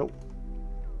 there we go.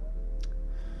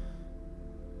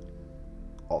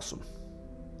 Awesome.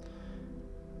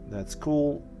 That's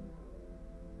cool.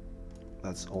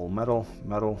 That's all metal,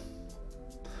 metal.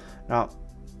 Now,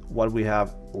 what we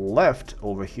have left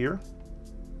over here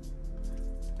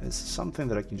is something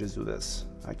that I can just do this.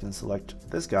 I can select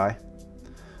this guy.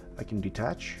 I can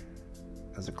detach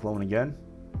as a clone again.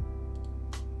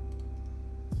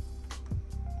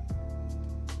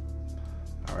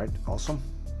 All right, awesome.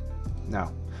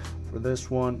 Now, for this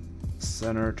one,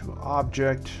 center to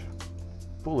object,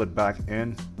 pull it back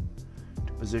in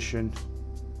to position.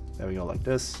 There we go, like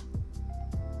this.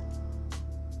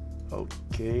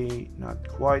 Okay, not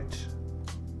quite.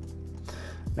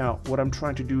 Now what I'm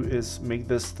trying to do is make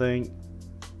this thing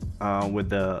with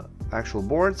the actual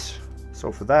boards.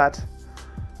 So for that,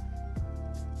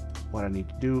 what I need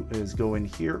to do is go in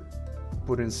here,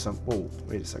 put in some, oh,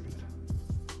 wait a second.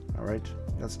 All right,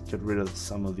 let's get rid of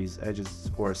some of these edges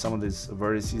or some of these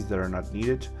vertices that are not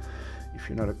needed. If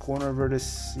you're not a corner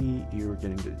vertex, you're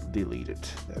getting deleted.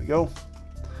 There we go.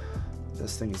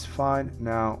 This thing is fine.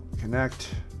 Now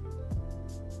connect.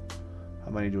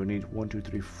 How many do I need? 1, 2,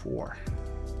 3, 4.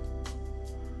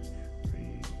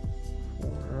 3,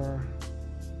 4.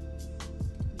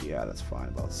 Yeah, that's fine.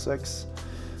 About 6.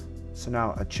 So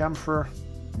now a chamfer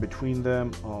between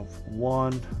them of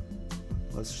 1.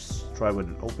 Let's try with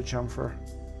an open chamfer.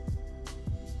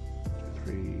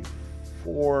 2, 3,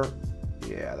 4.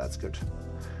 Yeah, that's good.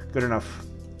 Good enough.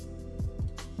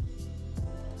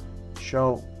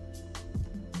 Show.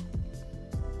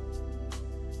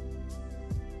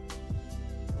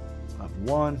 Of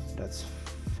 1. That's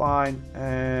fine.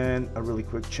 And a really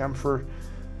quick chamfer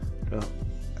to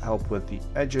help with the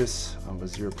edges of a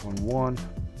 0.1.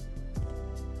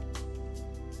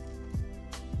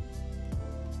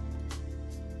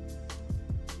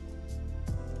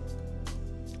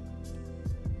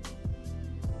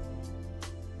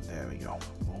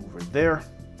 There,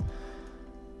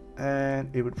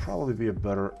 and it would probably be a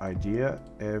better idea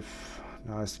if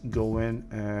now let's go in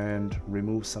and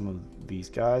remove some of these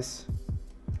guys.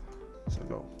 So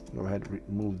go ahead and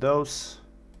remove those.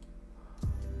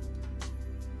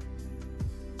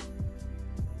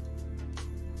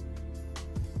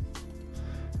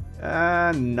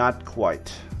 And not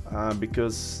quite,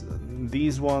 because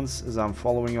these ones, as I'm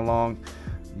following along,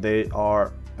 they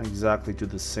are exactly to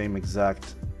the same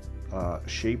exact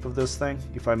shape of this thing.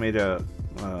 If I made a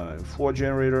floor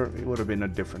generator, it would have been a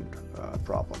different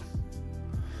problem.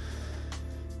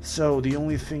 So the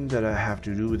only thing that I have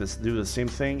to do is do the same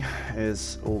thing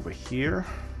is over here.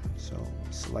 So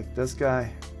select this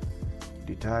guy,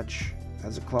 detach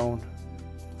as a clone,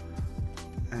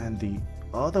 and the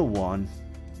other one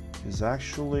is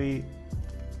actually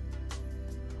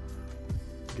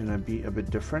gonna be a bit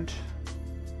different.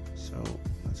 So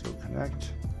let's go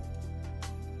connect.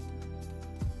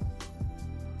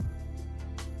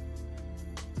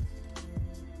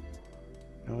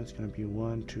 It's going to be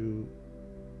 1, 2,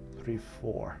 3,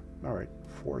 4. All right,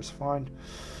 4 is fine.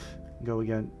 Go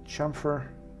again, chamfer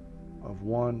of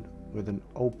 1 with an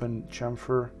open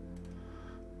chamfer.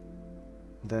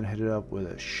 Then hit it up with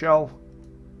a shell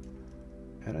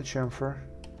and a chamfer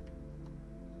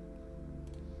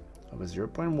of a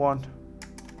 0.1.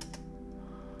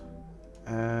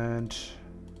 And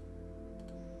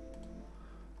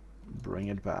bring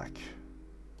it back.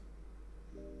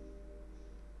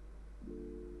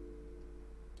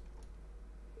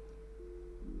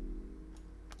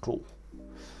 Cool.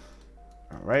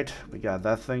 All right, we got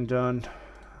that thing done.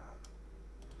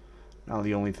 Now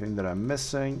the only thing that I'm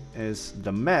missing is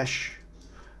the mesh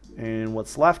and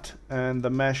what's left, and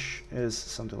the mesh is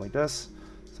something like this.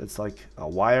 So it's like a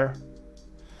wire.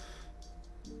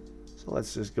 So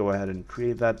let's just go ahead and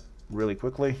create that really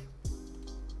quickly.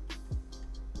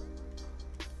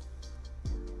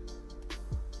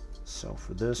 So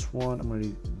for this one, I'm going to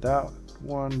need that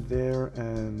one there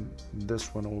and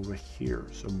this one over here.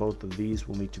 So both of these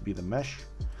will need to be the mesh.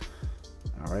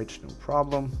 All right, no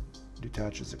problem.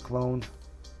 Detach as a clone.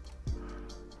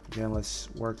 Again, let's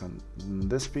work on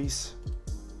this piece.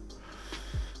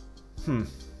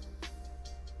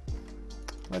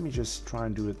 Let me just try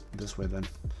and do it this way then.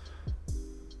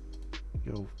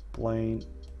 Go plane,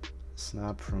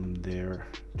 snap from there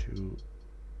to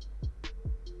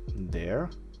there.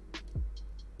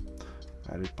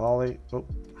 Added poly. Oh.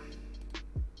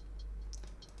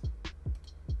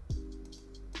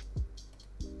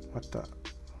 What the?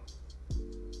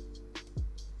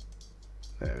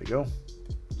 There we go.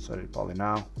 Set it poly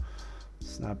now.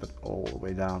 Snap it all the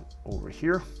way down over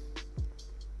here.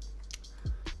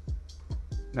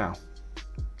 Now,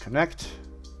 connect.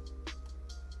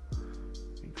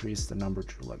 Increase the number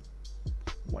to like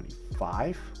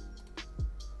 25.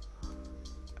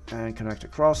 And connect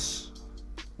across.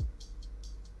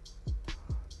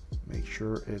 Make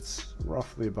sure it's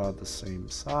roughly about the same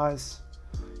size.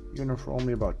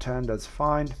 Uniformly about 10, that's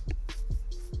fine.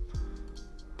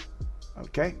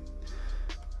 Okay.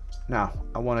 Now,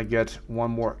 I want to get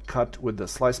one more cut with the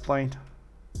slice plane.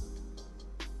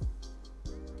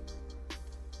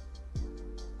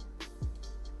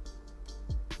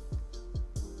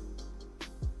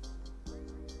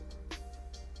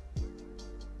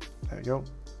 There you go.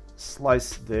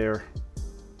 Slice there.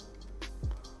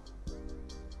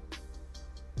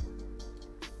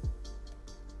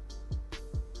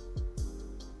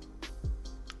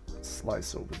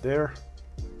 slice over there.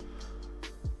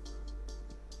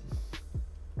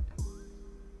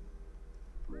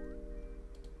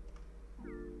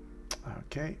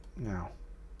 Okay, now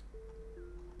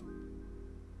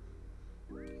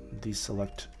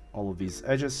deselect all of these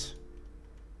edges.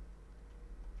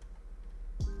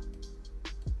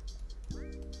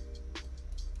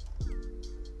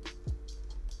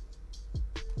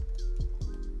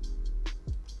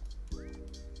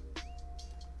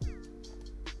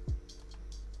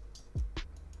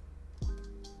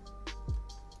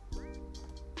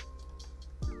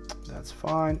 That's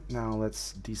fine. Now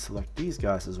let's deselect these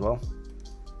guys as well.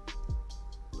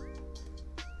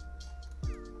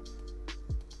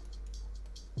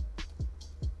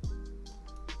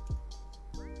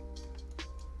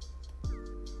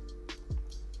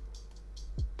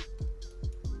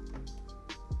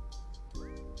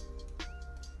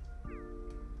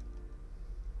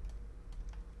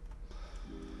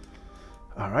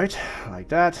 All right, like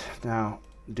that. Now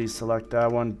deselect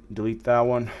that one, delete that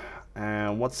one,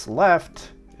 and what's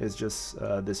left is just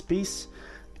this piece.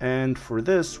 And for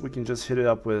this, we can just hit it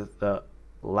up with the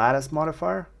lattice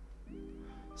modifier,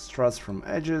 struts from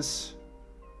edges,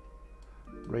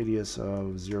 radius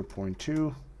of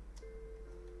 0.2.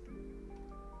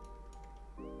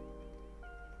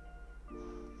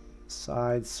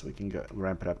 Sides, we can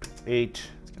ramp it up to 8.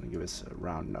 It's going to give us a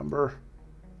round number.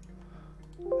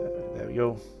 There we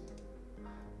go.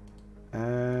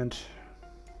 And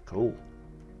cool.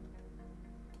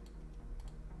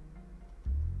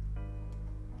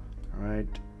 All right,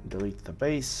 delete the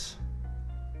base.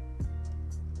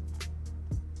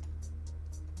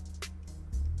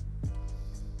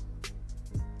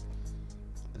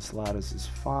 This lattice is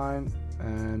fine,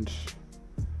 and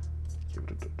give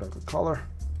it a darker color.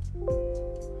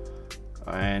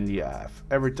 And yeah,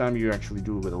 every time you actually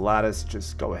do it with a lattice,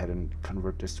 just go ahead and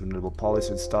convert this to a little poly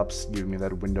so it stops giving me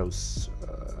that Windows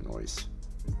noise.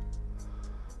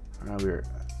 Alright, we're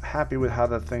happy with how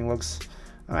that thing looks.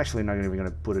 I'm actually not even going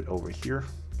to put it over here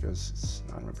because it's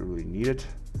not going to really need it.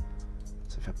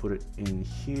 So if I put it in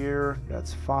here,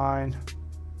 that's fine.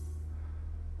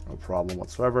 No problem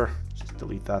whatsoever. Just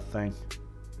delete that thing.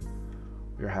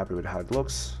 We're happy with how it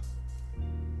looks.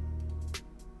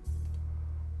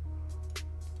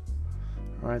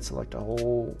 Alright, select the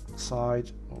whole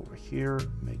side over here,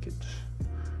 make it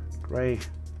gray.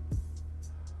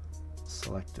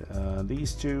 Select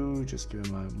these two, just give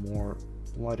them a more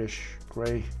whitish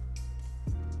gray.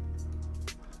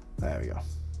 There we go.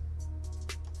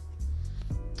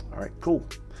 Alright, cool.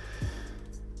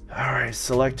 Alright,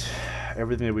 select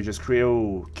everything that we just created.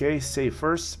 Okay, save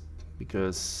first,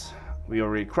 because we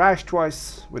already crashed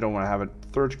twice. We don't want to have a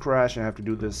third crash and have to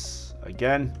do this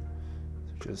again.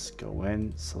 Just go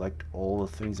in, select all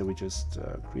the things that we just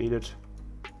created,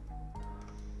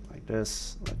 like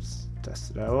this. Let's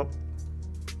test it out.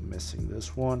 Missing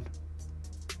this one.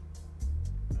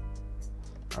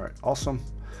 All right, awesome.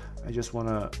 I just want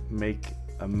to make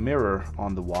a mirror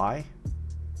on the Y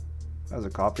as a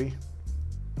copy,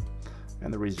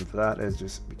 and the reason for that is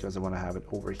just because I want to have it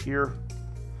over here,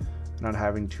 not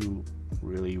having to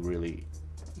really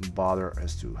bother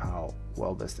as to how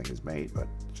well this thing is made, but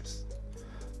just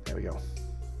there we go.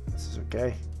 This is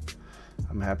okay.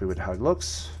 I'm happy with how it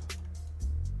looks.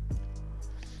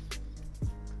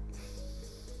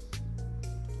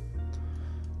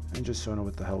 And just so I know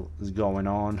what the hell is going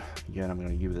on, again, I'm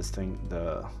going to give this thing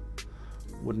the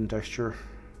wooden texture.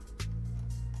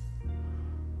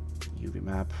 UV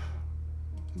map,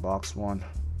 box one.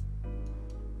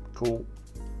 Cool.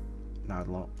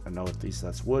 Now I know at least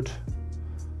that's wood.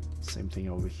 Same thing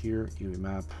over here, UV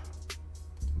map,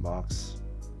 box.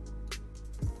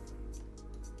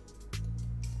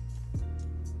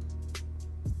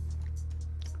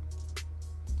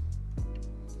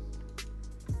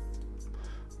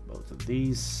 Both of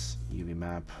these, UV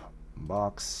map,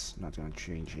 box. Not going to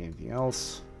change anything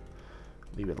else.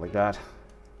 Leave it like that.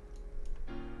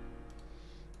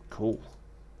 Cool.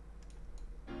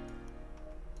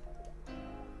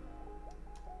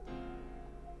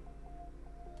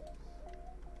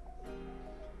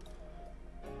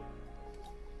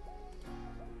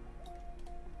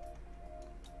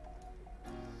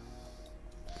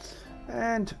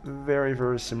 And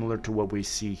very similar to what we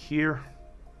see here.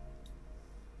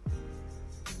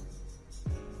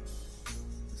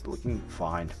 It's looking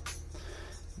fine.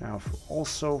 Now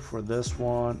also for this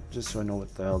one, just so I know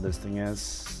what the hell this thing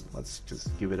is, let's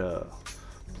just give it a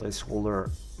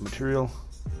placeholder material.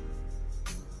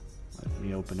 Let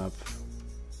me open up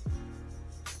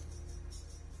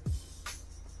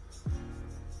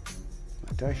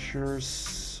my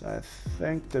textures. I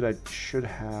think that I should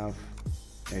have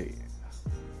a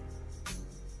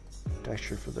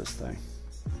texture for this thing.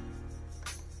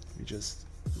 Let me just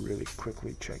really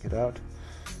quickly check it out.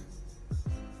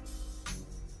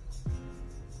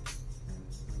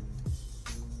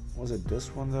 Was it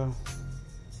this one though?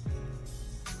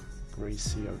 Gray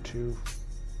CO2.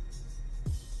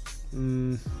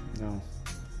 No.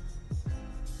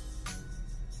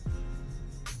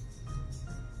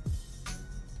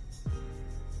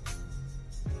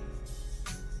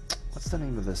 What's the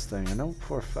name of this thing? I know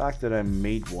for a fact that I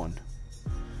made one.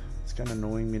 It's kind of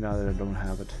annoying me now that I don't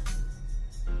have it.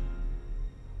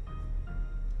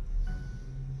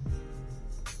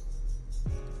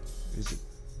 Is it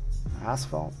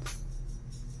asphalt?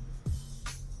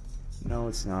 No,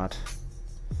 it's not.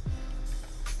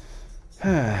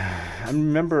 I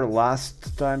remember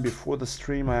last time before the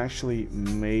stream I actually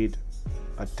made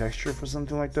a texture for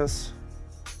something like this.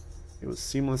 It was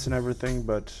seamless and everything,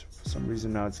 but for some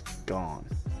reason now it's gone.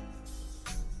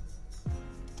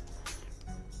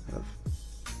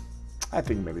 I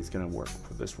think maybe it's gonna work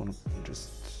for this one,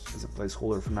 just as a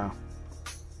placeholder for now.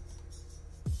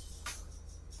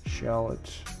 Shell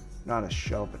it, not a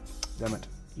shell, but damn it,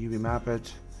 UV map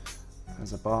it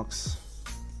as a box.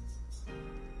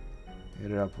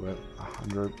 Hit it up with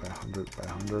 100 by 100 by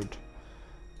 100.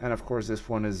 And of course this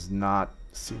one is not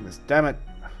seamless, damn it.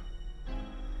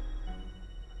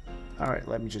 Alright,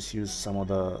 let me just use some of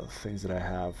the things that I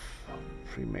have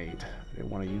pre-made. I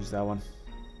didn't want to use that one.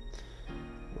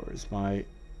 Where is my...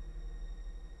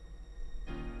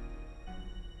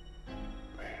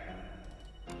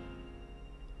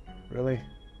 Really?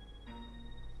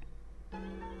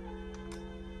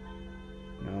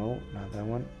 No, not that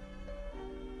one.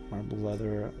 Marble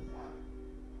leather.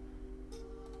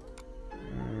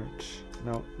 Dirt.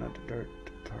 No, not the dirt.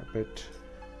 Carpet.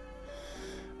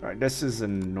 Alright, this is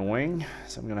annoying,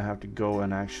 so I'm gonna have to go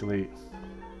and actually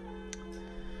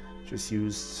just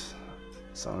use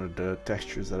some of the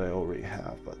textures that I already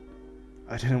have, but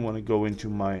I didn't want to go into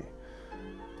my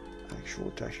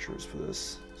actual textures for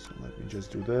this. So let me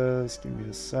just do this. Give me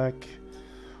a sec.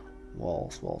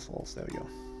 Walls, walls, walls. There we go.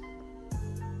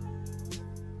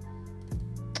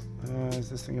 Is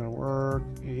this thing gonna work?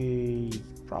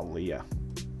 Probably, yeah.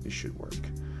 It should work.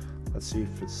 Let's see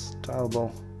if it's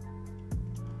tileable.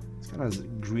 It's kind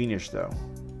of greenish though.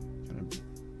 Kind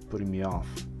of putting me off.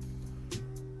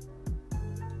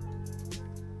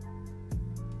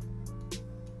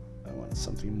 I want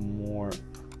something more.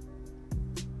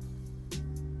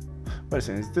 Wait a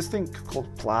second, is this thing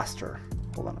called plaster?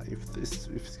 Hold on, if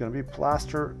it's gonna be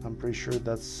plaster, I'm pretty sure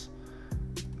that's...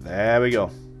 There we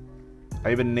go.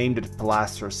 I even named it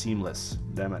Plaster Seamless.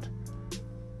 Damn it.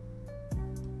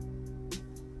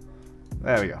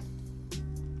 There we go.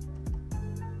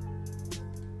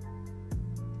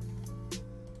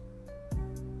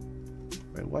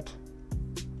 Wait, what?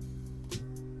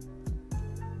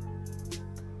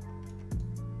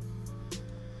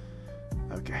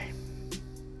 Okay.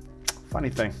 Funny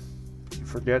thing. You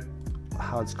forget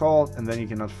how it's called and then you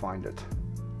cannot find it.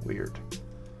 Weird.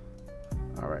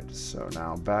 Alright, so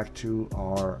now back to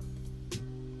our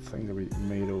thing that we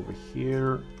made over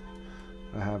here.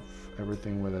 I have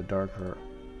everything with a darker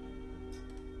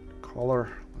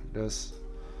color like this,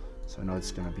 so I know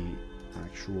it's gonna be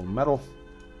actual metal.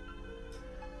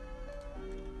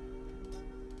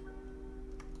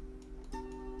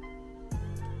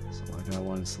 Select that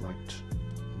one, select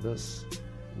this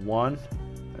one.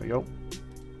 There we go.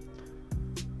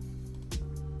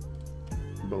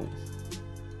 Boom.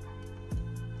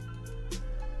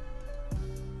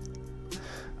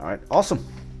 All right, awesome.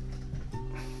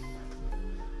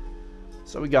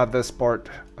 So we got this part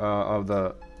of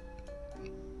the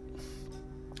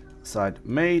side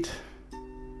made.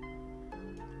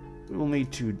 We will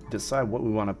need to decide what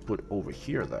we want to put over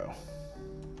here though.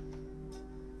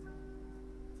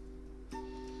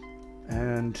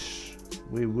 And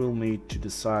we will need to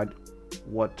decide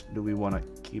what do we want to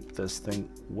keep this thing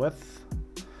with.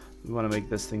 We want to make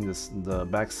this thing the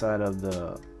backside of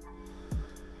the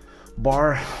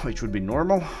bar, which would be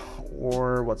normal,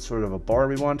 or what sort of a bar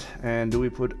we want, and do we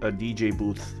put a DJ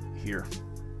booth here?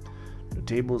 The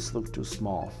tables look too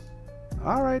small.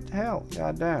 Alright, hell,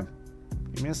 goddamn.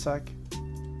 Give me a sec.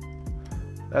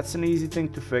 That's an easy thing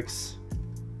to fix.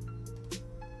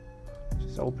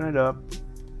 Just open it up,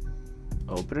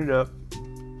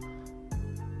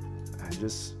 and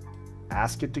just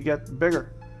ask it to get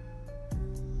bigger.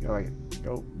 You're like,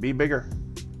 go be bigger.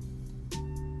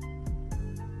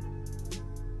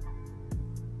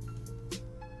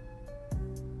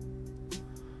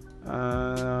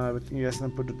 I think you guys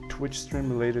can put the Twitch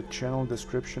stream related channel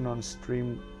description on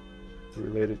stream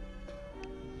related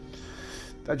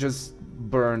That just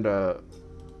burned a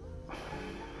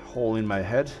hole in my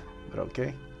head, but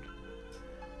okay.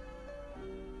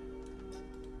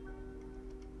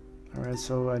 Alright,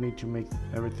 so I need to make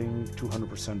everything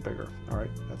 200% bigger. Alright,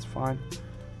 that's fine.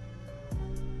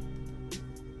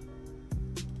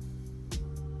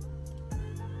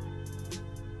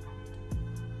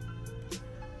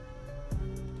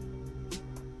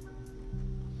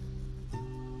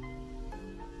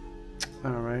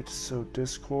 Alright, so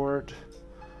Discord.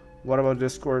 What about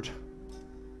Discord?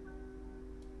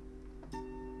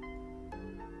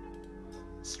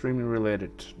 Streaming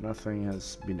related. Nothing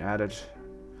has been added.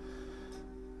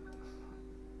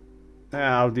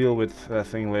 I'll deal with that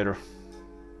thing later.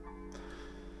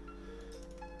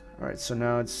 Alright, so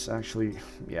now it's actually...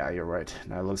 Yeah, you're right.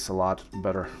 Now it looks a lot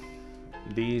better.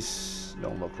 These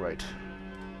don't look right.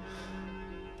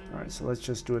 Alright, so let's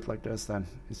just do it like this then.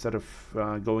 Instead of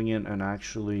going in and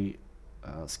actually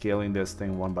scaling this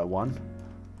thing one by one,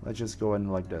 let's just go in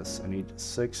like this. I need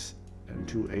 6 and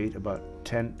 2, 8, about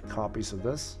 10 copies of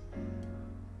this.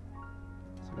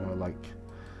 So like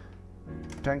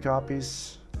 10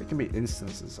 copies. It can be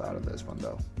instances out of this one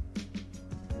though.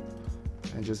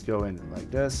 And just go in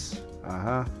like this.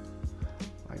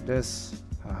 Like this.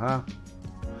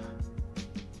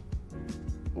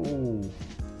 Ooh.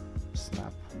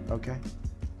 Snap. Okay.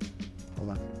 Hold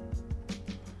on.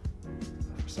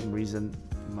 For some reason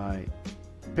my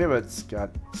pivots got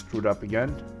screwed up again.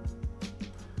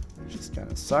 Which just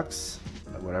kinda sucks.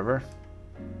 But whatever.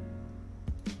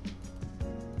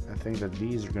 I think that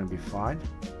these are gonna be fine.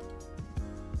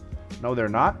 No, they're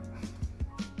not.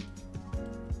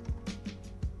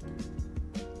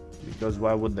 Because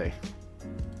why would they?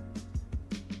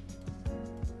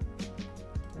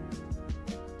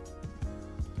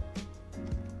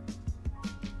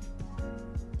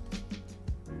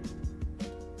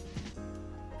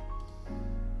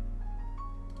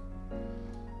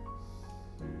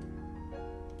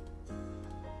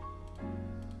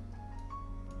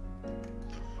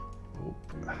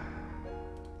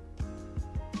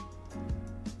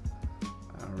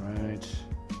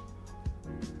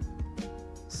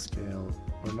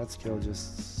 Scale,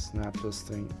 just snap this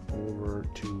thing over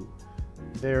to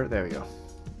there. There we go.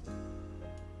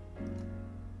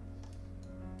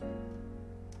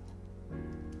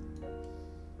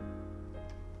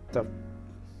 So,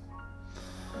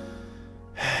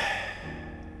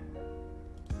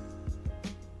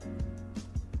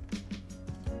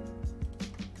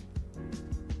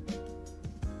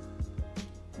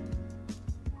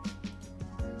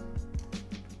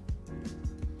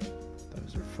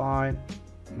 those are fine.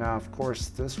 Now, of course,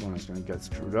 this one is going to get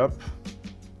screwed up.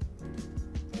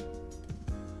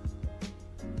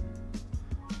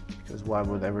 Because why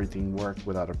would everything work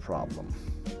without a problem?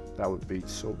 That would be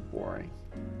so boring.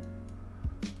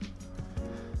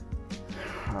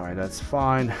 Alright, that's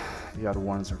fine. The other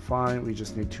ones are fine. We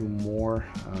just need 2 more.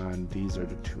 And these are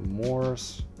the 2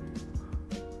 mores.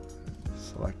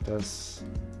 Select this.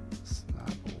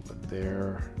 Snap over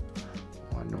there.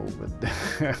 One over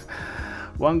there.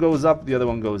 One goes up, the other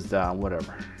one goes down,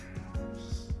 whatever.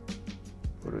 Just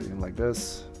put it in like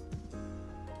this.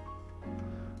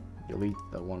 Delete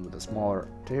the one with the smaller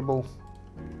table.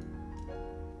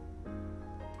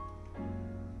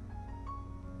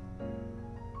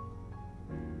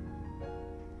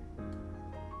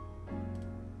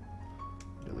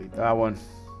 Delete that one.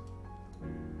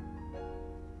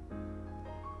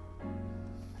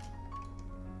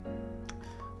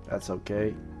 That's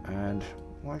okay. And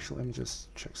well, actually, let me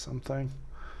just check something.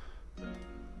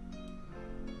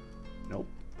 Nope.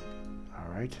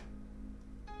 All right.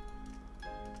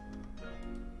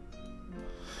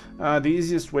 The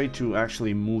easiest way to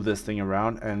actually move this thing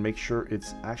around and make sure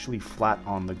it's actually flat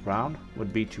on the ground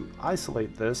would be to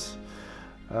isolate this,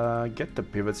 get the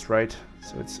pivots right,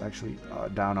 so it's actually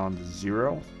down on the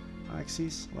 0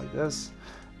 axis like this.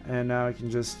 And now I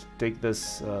can just take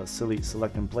this silly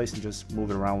select in place and just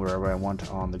move it around wherever I want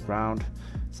on the ground.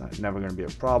 It's never going to be a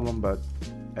problem, but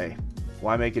hey,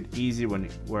 why make it easy when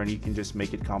you can just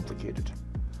make it complicated?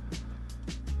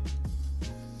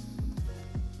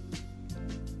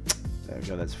 There we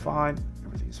go, that's fine.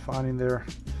 Everything's fine in there.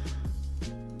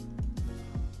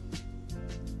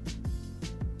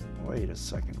 Wait a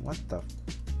second, what the?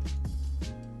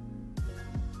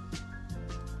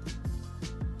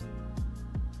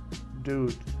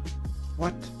 Dude,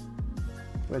 what?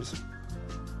 Wait a second.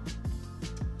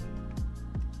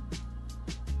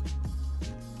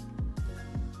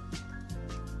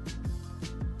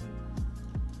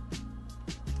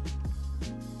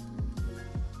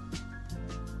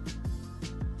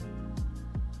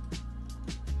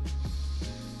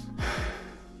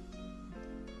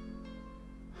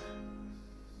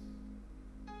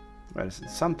 Right,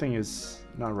 something is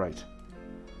not right.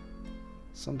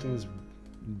 Something is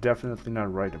definitely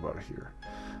not right about here.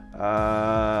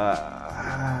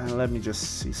 Let me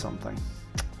just see something.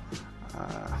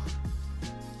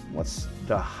 What's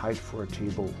the height for a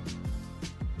table?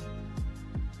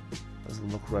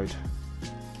 Doesn't look right.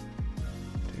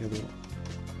 Table.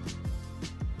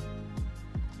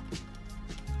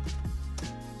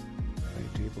 Okay,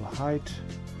 table height.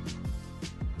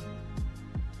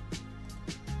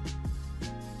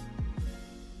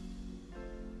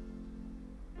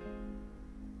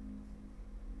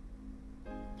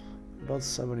 About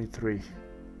 73.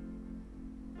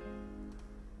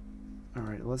 All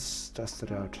right, let's test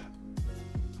it out.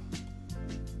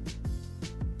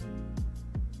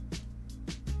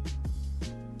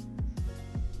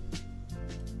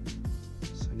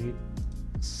 So I need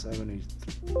 73.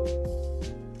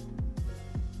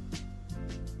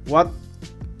 What?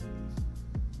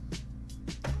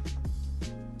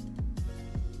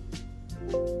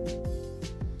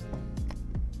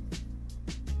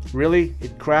 Really?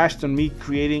 It crashed on me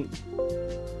creating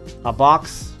a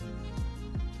box?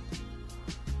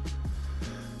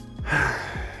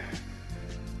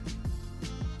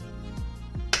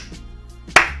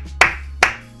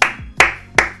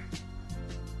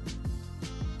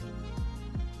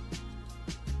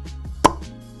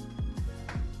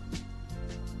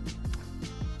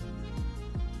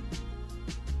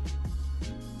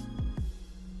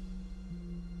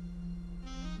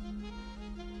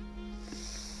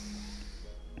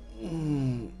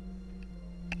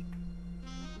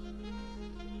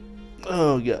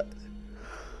 Oh God.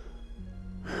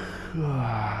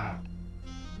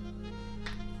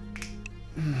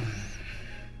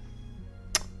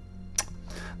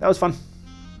 That was fun.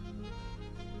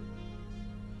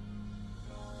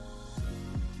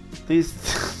 These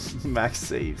Max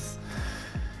saves.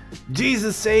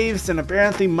 Jesus saves, and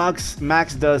apparently Max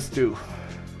does too.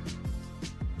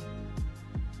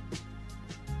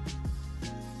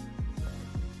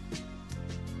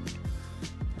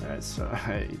 Alright, so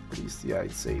at least yeah,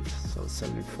 it saved. So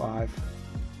 75.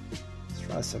 Let's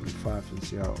try 75 and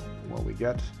see what we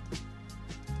get.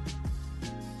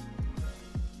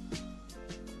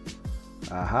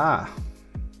 Aha.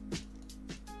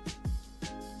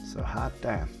 So hot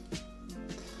damn.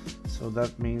 So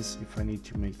that means if I need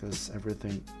to make this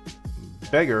everything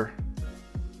bigger.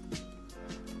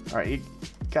 Alright,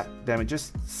 god damn it,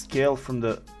 just scale from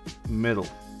the middle.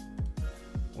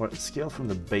 Or scale from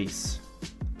the base.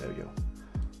 There we go.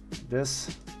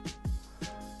 This.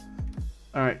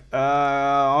 Alright,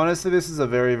 honestly this is a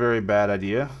very, very bad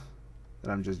idea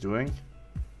that I'm just doing.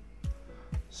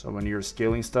 So when you're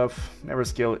scaling stuff, never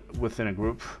scale it within a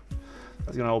group.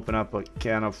 That's gonna open up a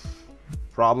can of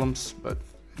problems, but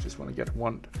I just want to get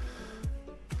one.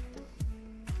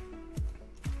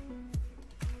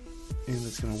 And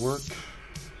it's gonna work.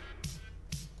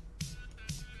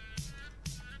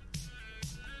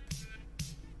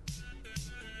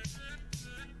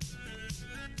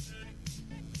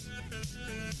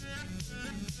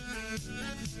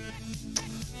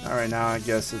 All right, now I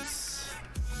guess it's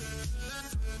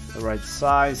the right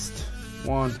sized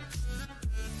one.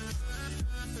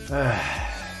 All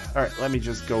right, let me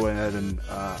just go ahead and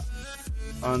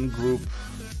ungroup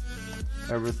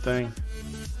everything.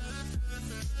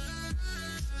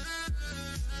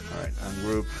 All right,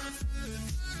 ungroup,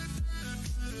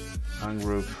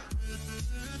 ungroup,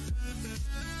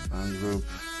 ungroup,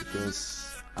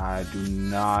 because I do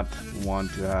not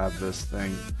want to have this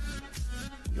thing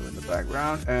go in the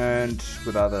background and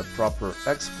without a proper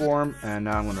X form. And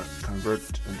now I'm going to convert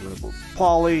into a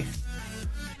poly,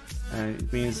 and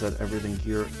it means that everything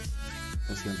here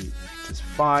is going to be just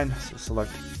fine. So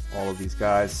select all of these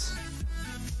guys,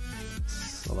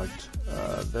 select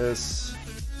this.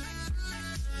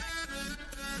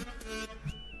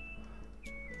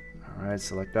 All right,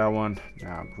 select that one.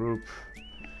 Now group,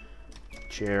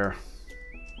 chair,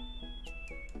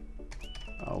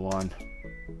 one.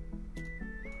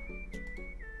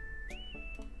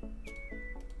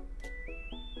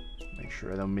 Make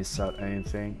sure I don't miss out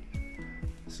anything.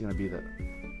 This is gonna be the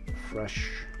fresh.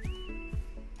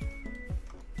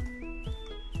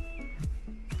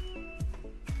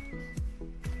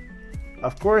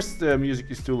 Of course, the music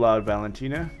is too loud,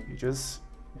 Valentina. You just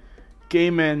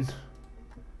came in,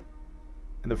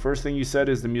 and the first thing you said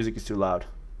is the music is too loud.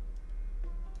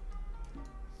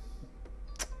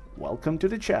 Welcome to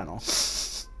the channel.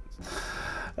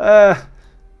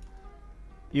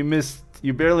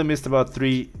 You barely missed about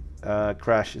 3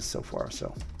 crashes so far.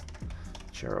 So,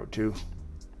 Charo 2.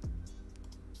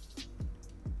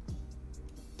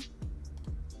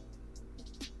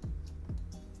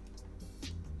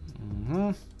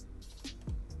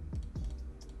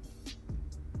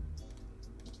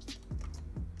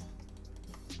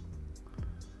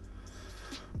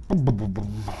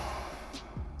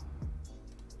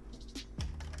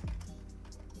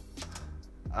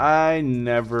 I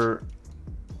never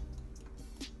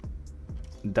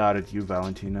doubted you,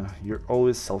 Valentina. You're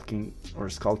always sulking or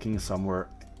skulking somewhere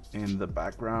in the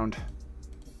background.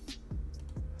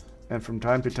 And from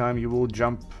time to time you will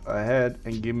jump ahead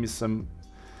and give me some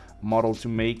model to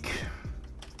make.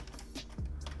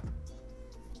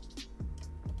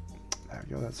 There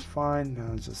we go, that's fine.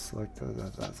 Now just select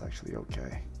that. That's actually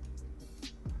okay.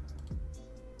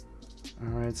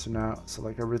 Alright, so now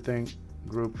select everything.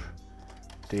 Group,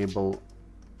 table,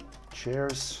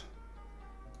 chairs.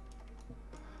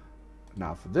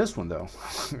 Now for this one though,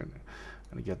 I'm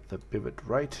gonna get the pivot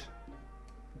right.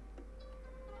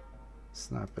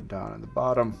 Snap it down at the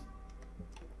bottom.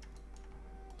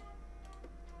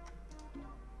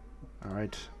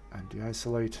 Alright, and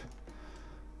de-isolate.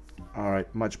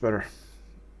 Alright, much better.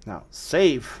 Now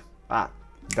save. Ah,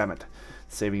 damn it.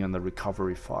 Saving on the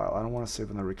recovery file. I don't want to save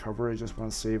on the recovery, I just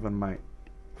want to save on my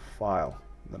file,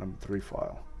 the number 3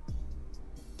 file.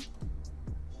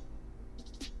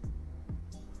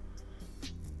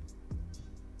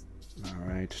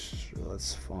 Alright,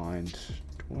 let's find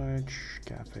Twitch,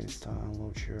 cafe style,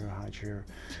 low chair, high chair,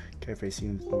 cafe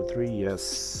scene number 3.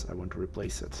 Yes, I want to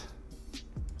replace it.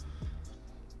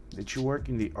 Did you work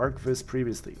in the ArcViz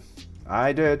previously?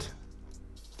 I did.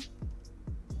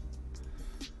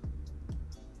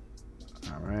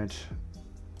 Alright,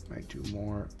 make 2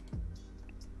 more.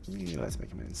 Yeah, let's make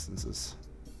them instances.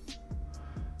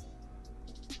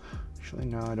 Actually,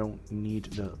 no, I don't need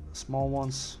the small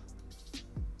ones.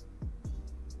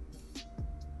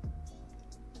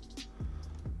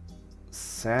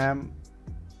 Sam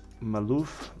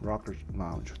Malouf Rocker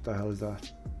Lounge. What the hell is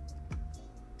that?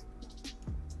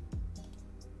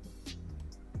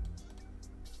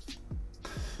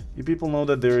 You people know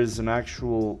that there is an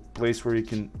actual place where you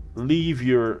can leave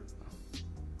your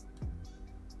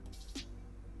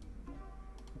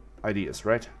ideas,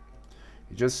 right?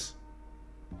 You just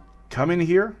come in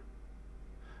here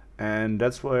and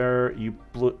that's where you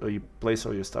place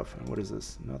all your stuff. And what is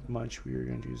this? Not much. We're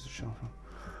going to use the shelf.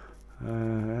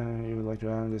 You would like to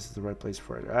add, this is the right place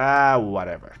for it. Ah,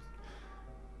 whatever.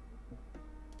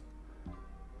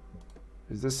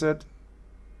 Is this it?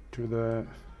 To the...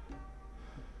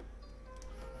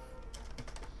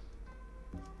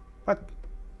 What?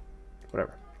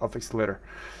 Whatever. I'll fix it later.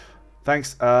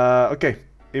 Thanks. Okay.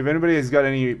 If anybody has got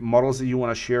any models that you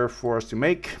want to share for us to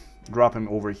make, drop them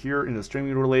over here in the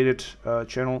streaming related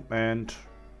channel and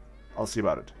I'll see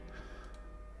about it.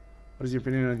 What is your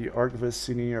opinion on the ArcViz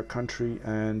scene in your country?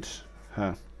 And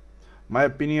my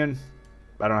opinion,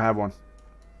 I don't have one.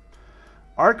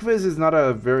 ArcViz is not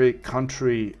a very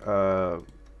country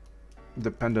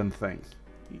dependent thing.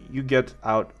 You get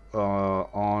out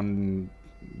on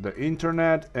the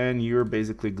internet and you're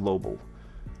basically global.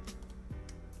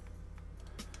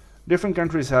 Different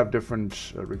countries have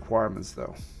different requirements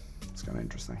though. It's kind of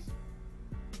interesting.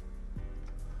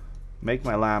 Make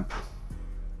my lamp.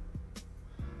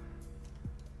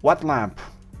 What lamp?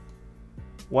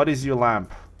 What is your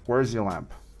lamp? Where's your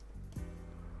lamp?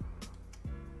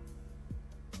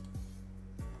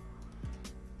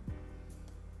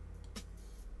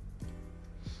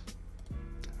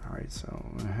 All right, so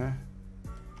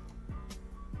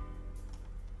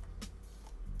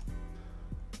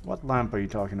what lamp are you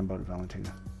talking about,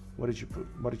 Valentina? What did you put?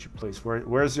 What did you place?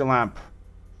 Where's your lamp?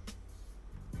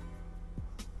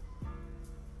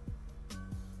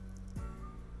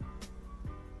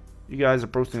 You guys are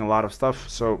posting a lot of stuff,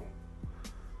 so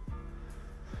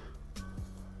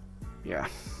yeah.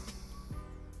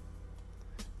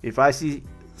 If I see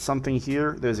something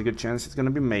here, there's a good chance it's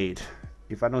gonna be made.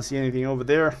 If I don't see anything over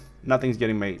there, nothing's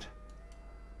getting made.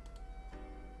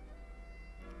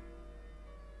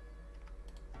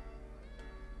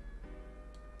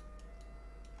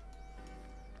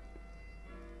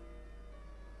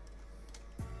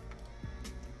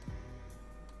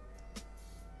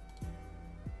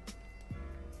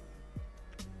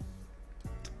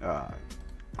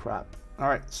 Crap. All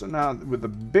right, so now with the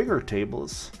bigger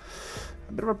tables,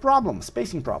 a bit of a problem,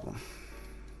 spacing problem.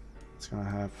 It's gonna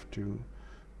have to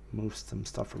move some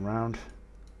stuff around.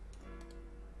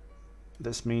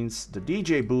 This means the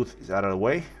DJ booth is out of the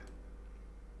way. You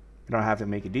don't have to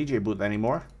make a DJ booth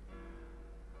anymore.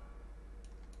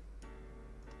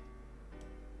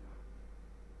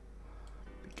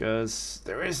 Because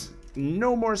there is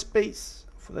no more space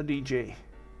for the DJ.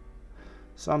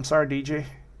 So I'm sorry, DJ.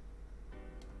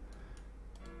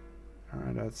 All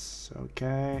right, that's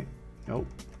okay. Nope,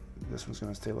 this one's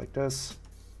gonna stay like this.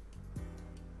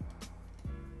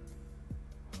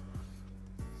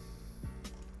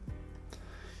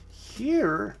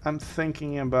 Here, I'm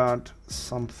thinking about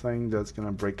something that's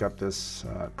gonna break up this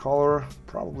color,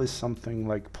 probably something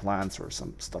like plants or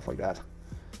some stuff like that.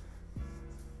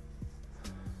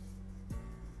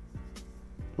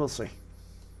 We'll see.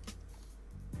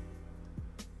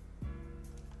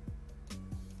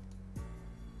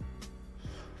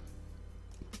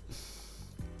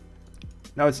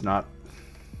 No, it's not.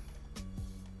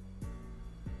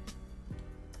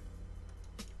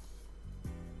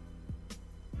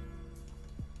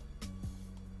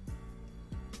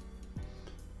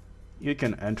 You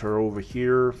can enter over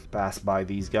here, pass by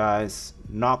these guys,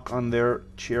 knock on their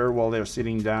chair while they're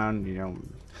sitting down, you know,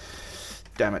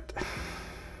 damn it.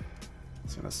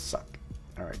 It's gonna suck.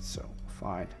 All right, so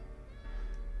fine.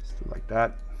 Just do like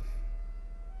that.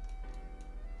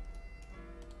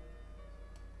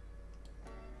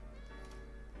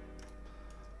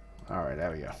 All right,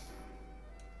 there we go.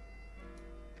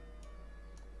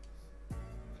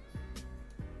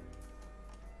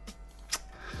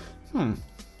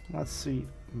 Let's see,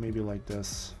 maybe like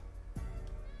this.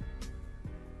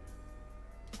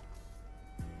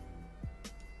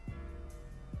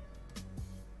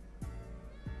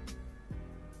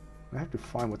 I have to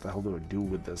find what the hell do I do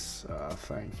with this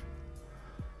thing.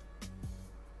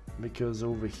 Because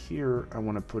over here, I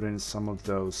want to put in some of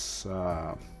those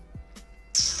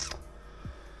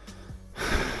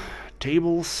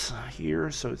tables here,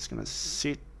 so it's gonna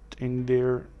sit in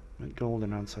there.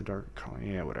 Golden outside dark,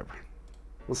 yeah, whatever.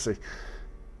 We'll see.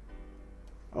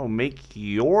 Oh, make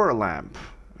your lamp.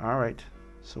 All right.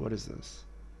 So what is this?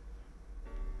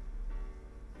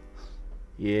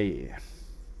 Yeah.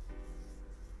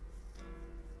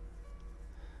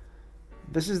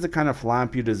 This is the kind of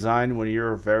lamp you design when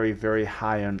you're very, very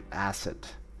high on acid,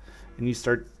 and you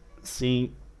start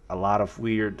seeing a lot of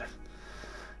weird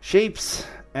shapes,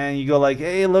 and you go like,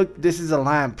 "Hey, look, this is a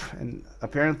lamp," and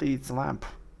apparently it's a lamp.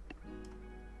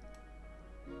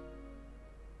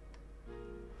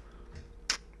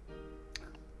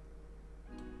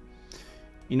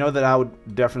 You know that I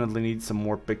would definitely need some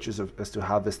more pictures as to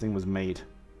how this thing was made.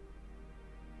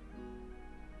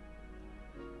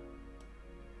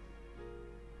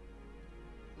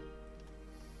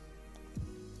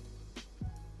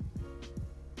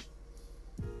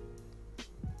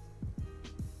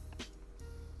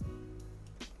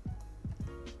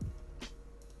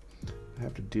 I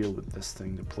have to deal with this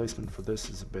thing. The placement for this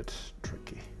is a bit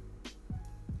tricky.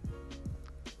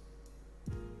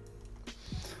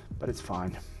 But it's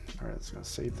fine. All right, let's go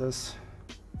save this.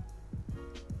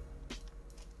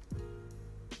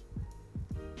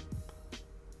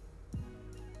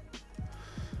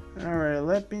 All right,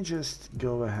 let me just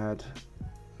go ahead.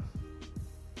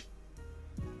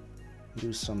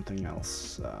 Do something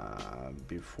else.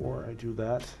 Before I do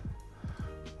that,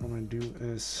 what I'm gonna do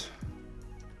is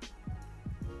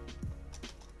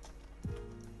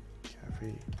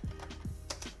cafe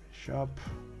shop.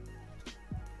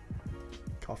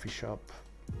 Coffee shop.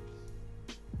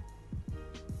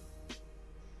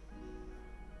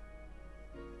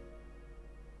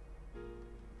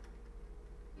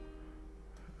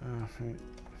 Right.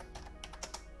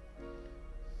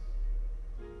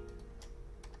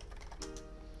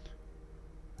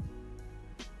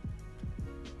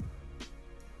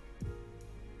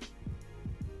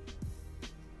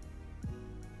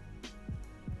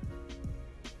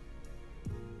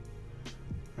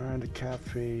 And a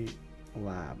cafe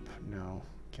lab. No,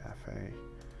 cafe.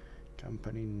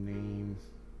 Company name.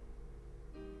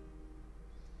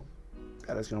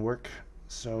 That is gonna work.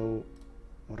 So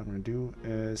what I'm gonna do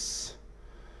is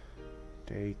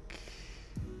take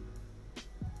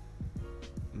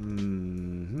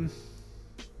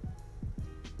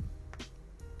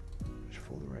which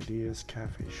folder ideas,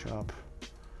 cafe shop,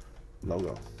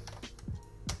 logo.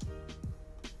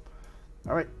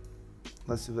 All right,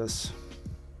 let's do this.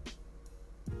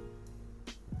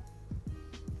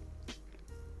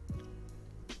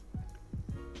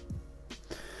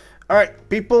 All right,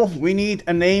 people, we need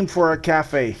a name for our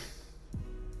cafe.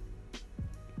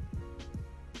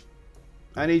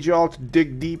 I need you all to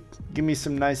dig deep. Give me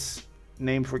some nice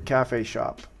name for cafe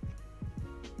shop.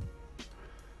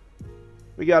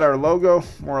 We got our logo,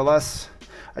 more or less.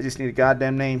 I just need a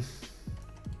goddamn name.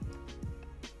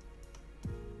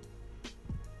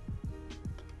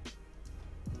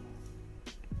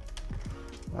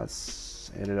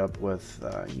 Let's hit it up with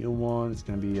a new one. It's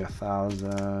gonna be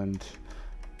 1,000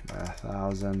 by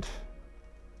 1,000.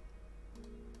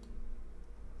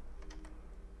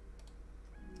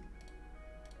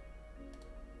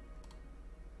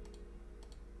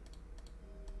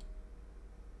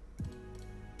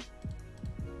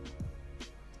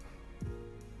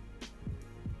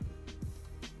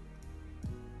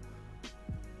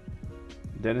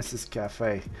 Dennis's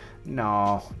Cafe.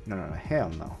 No, no, no, hell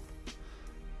no.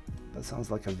 That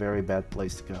sounds like a very bad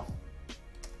place to go.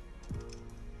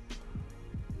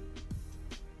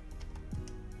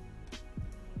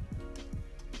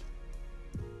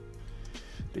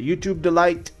 The YouTube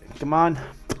Delight. Come on.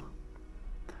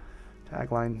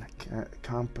 Tagline,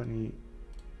 company.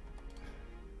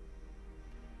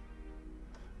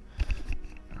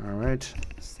 All right.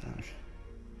 All right.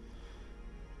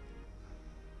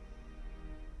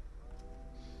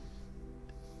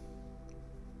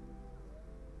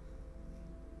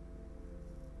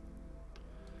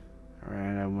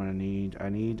 I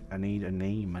need a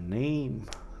name.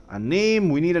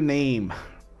 We need a name.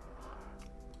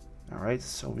 All right.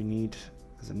 So we need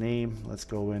as a name. Let's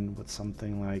go in with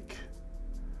something like.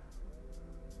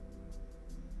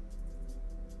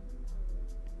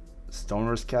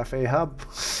 Stoner's Cafe Hub.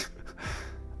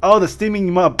 Oh, the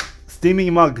steaming mug.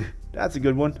 Steaming mug. That's a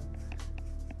good one.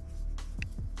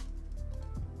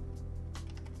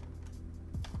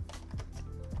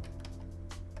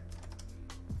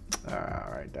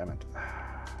 All right, damn it.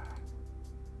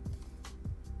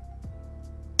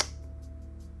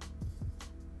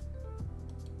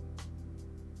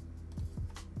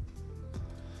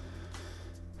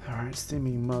 All right,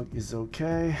 steaming mug is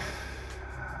okay.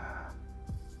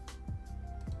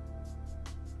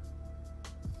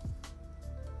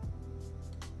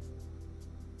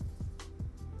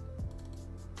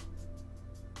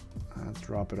 Let's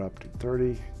drop it up to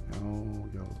 30. No,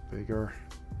 go bigger.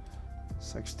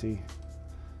 60.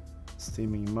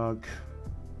 Steaming mug.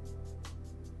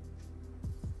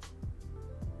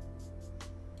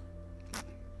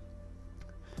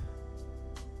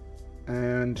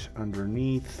 And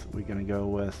underneath, we're gonna go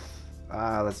with.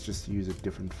 Let's just use a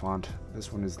different font.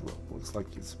 This one looks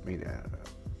like it's made out of.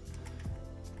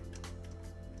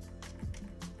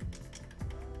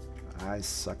 I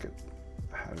suck at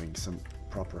having some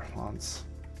proper fonts.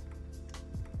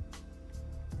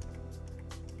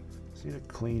 Just need a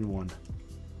clean one.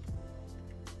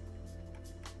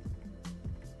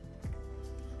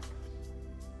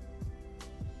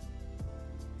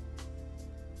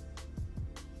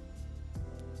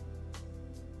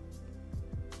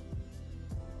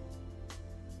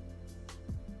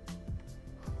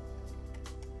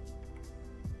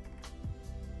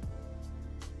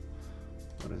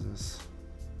 What is this?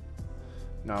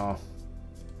 No.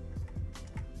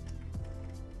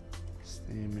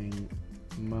 Steaming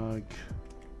mug.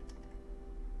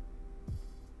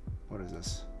 What is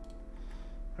this?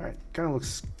 All right, kind of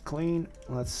looks clean.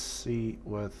 Let's see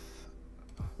with.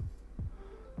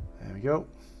 There we go.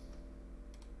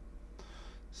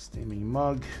 Steaming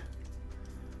mug.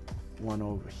 One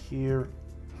over here.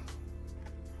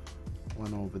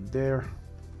 One over there.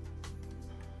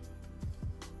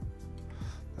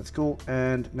 That's cool.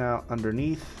 And now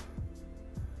underneath,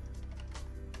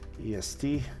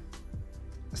 EST,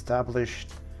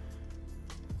 established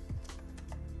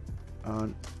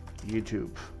on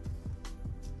YouTube.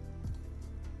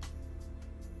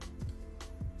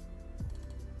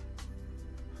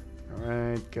 All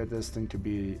right, get this thing to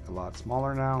be a lot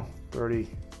smaller now, 30.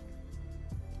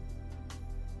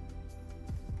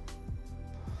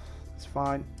 It's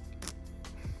fine.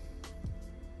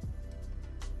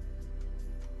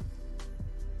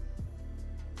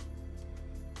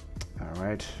 All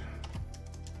right,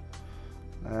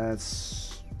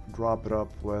 let's drop it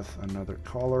up with another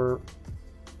color.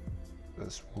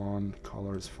 This one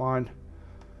color is fine.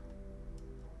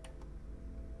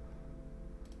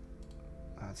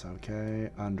 That's okay.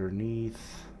 Underneath,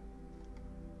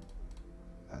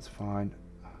 that's fine.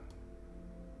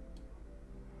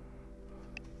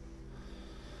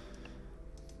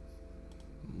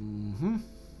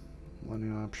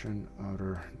 One option,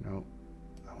 outer, no.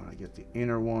 I want to get the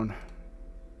inner one.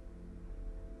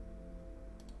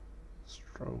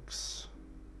 Strokes,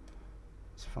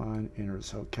 it's fine. Inner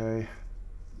is okay.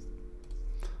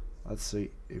 Let's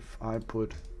see if I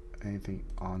put anything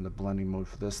on the blending mode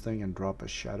for this thing and drop a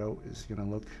shadow, is it gonna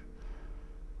look.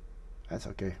 That's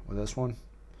okay with this one.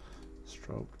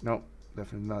 Stroke, no,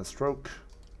 definitely not stroke.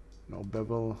 No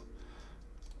bevel.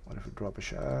 What if we drop a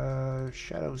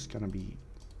shadow? Is gonna be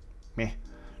meh,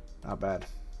 not bad.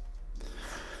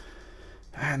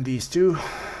 And these two,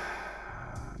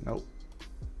 nope.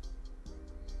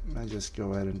 I just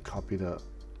go ahead and copy the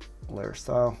layer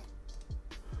style,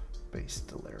 paste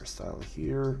the layer style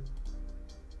here.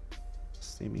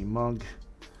 Steamy mug,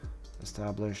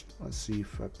 established. Let's see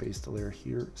if I paste the layer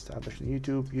here, established in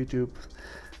YouTube,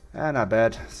 and not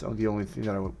bad. So the only thing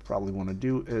that I would probably want to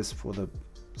do is for the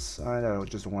side, I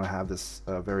just want to have this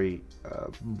very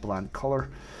bland color.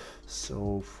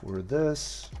 So for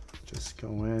this, just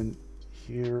go in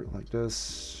here like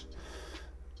this,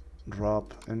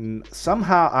 drop, and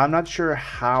somehow, I'm not sure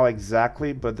how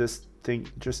exactly, but this thing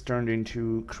just turned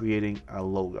into creating a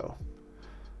logo.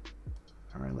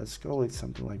 All right, let's go with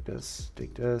something like this.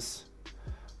 Take this,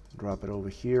 drop it over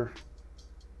here.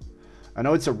 I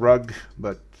know it's a rug,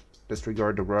 but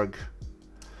disregard the rug.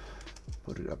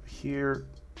 Put it up here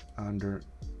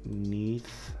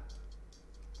underneath.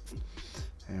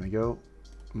 There we go.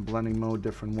 Blending mode,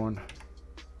 different one.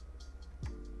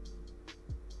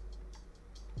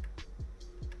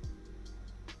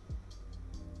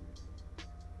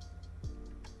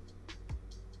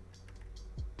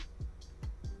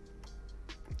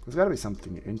 There's got to be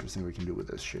something interesting we can do with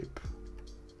this shape.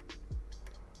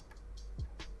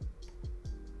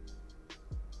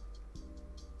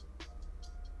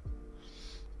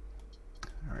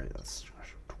 All right, let's try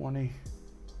 20.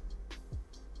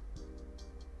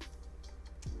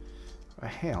 Oh,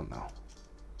 hell no.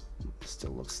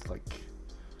 Still looks like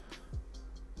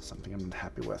something I'm not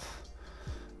happy with.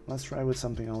 Let's try with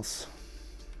something else.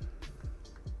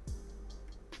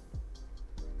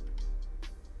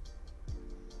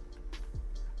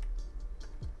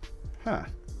 Huh.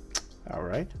 All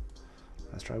right.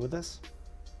 Let's try with this.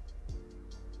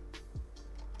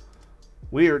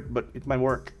 Weird, but it might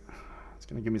work. It's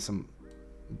gonna give me some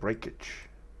breakage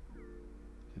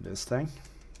in this thing.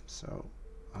 So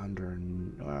under,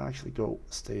 well, actually go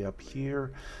stay up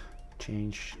here.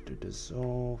 Change to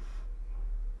dissolve.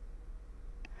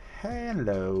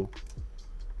 Hello.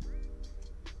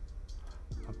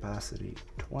 Opacity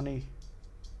 20.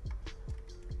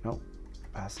 No.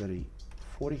 Opacity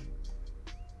 40.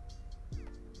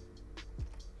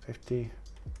 50.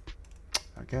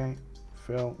 Okay.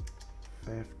 Fill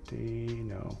 50.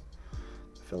 No.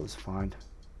 Fill is fine.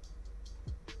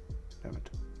 Damn it.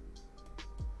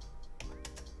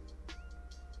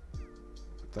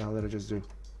 What the hell did I just do?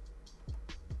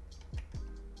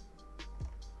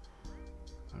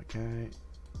 Okay.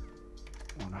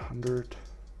 100.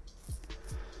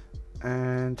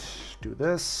 And do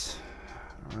this.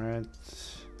 All right.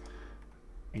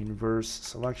 Inverse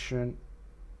selection.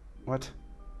 What?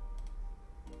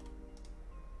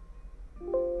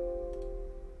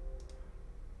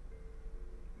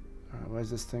 Why is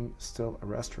this thing still a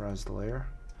rasterized layer?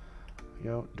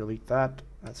 Yo, delete that.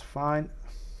 That's fine.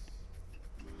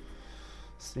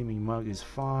 Steaming mug is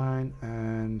fine,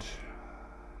 and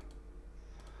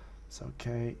it's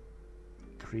okay.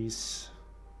 Crease.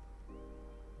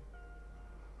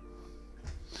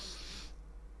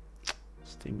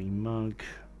 Steaming mug.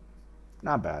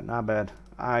 Not bad, not bad.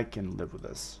 I can live with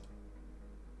this.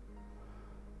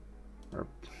 Or,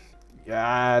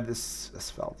 yeah, this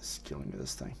asphalt is killing me,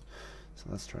 this thing. So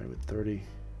let's try with 30.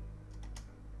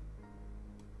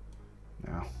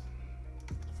 Now,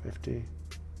 50.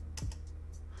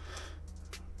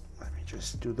 Let me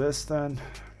just do this then.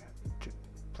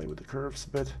 Play with the curves a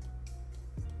bit.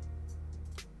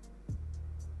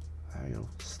 There you go,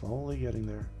 slowly getting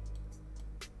there.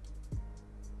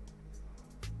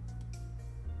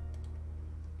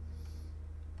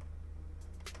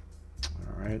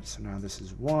 All right, so now this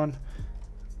is 1.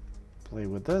 Play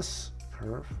with this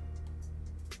curve.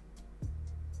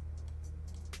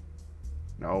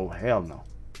 No, hell no.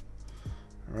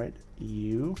 All right,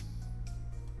 U.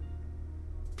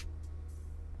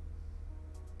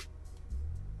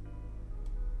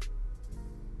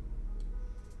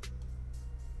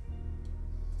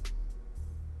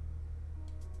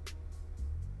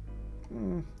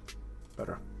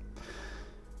 Better.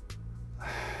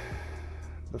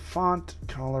 The font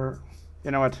color,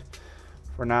 you know what?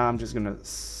 For now, I'm just gonna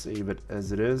save it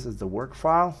as it is, as the work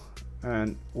file,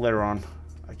 and later on,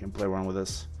 I can play around with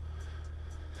this.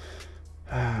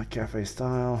 Cafe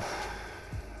style.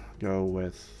 Go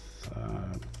with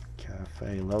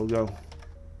cafe logo.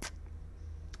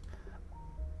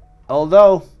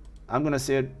 Although, I'm gonna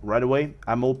say it right away,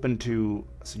 I'm open to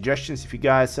suggestions. If you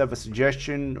guys have a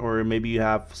suggestion, or maybe you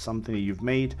have something that you've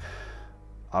made,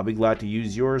 I'll be glad to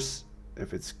use yours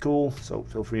if it's cool. So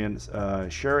feel free and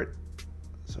share it.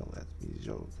 So let me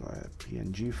go ahead,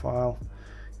 PNG file,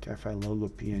 cafe logo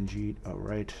PNG.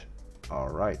 All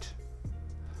right.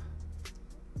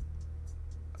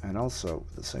 And also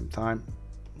at the same time,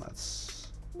 let's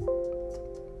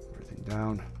everything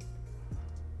down.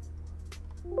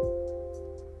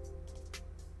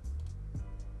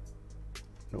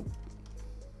 Nope.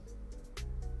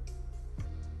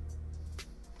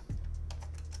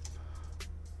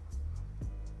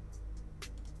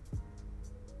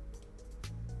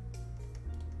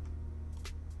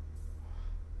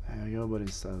 There you go, but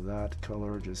instead of that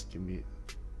color, just give me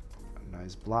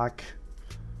size black,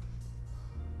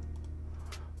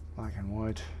 black and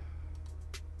white.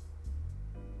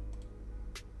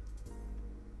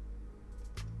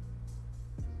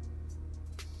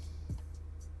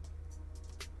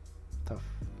 The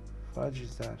fudge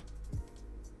is that?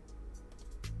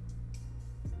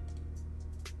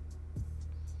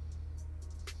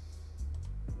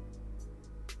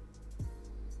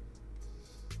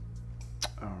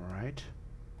 All right.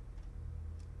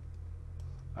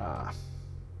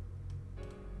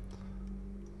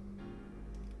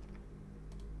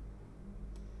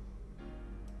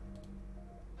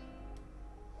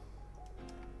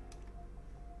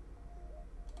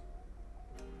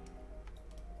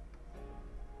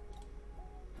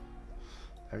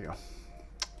 There we go.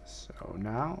 So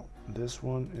now this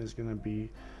one is going to be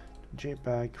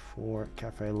JPEG for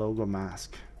Cafe logo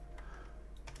mask.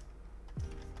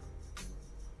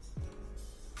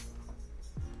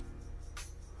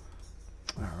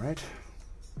 All right.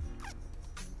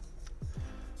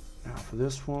 Now for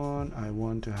this one, I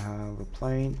want to have a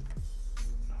plane.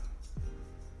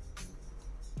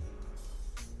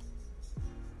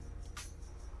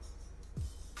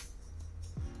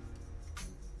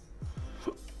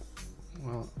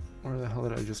 Well, where the hell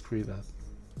did I just create that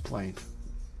plane?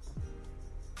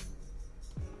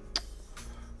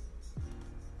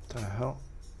 What the hell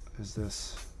is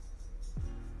this?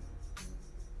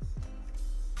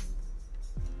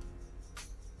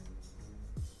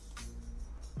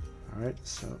 All right,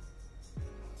 so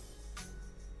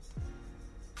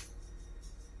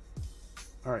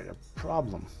all right, a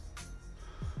problem.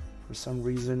 For some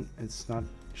reason, it's not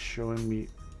showing me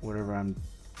whatever I'm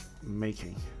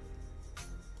making.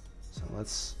 So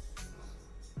let's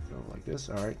go like this.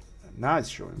 All right, now it's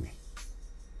showing me.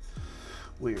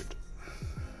 Weird.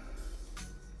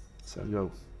 So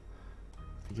go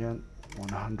again,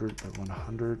 100 by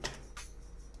 100.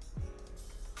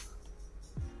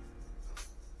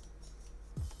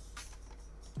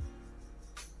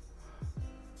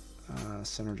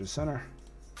 Center to center.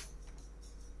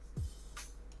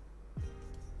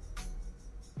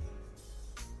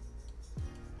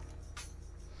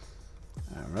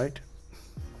 All right.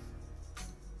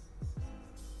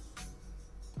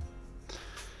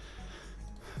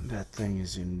 That thing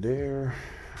is in there.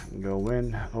 Go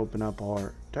in, open up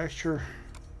our texture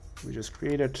we just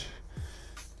created.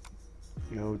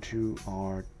 Go to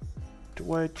our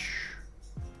Twitch,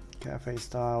 cafe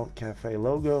style, cafe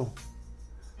logo.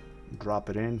 Drop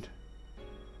it in.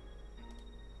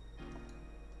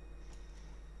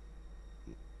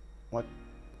 What?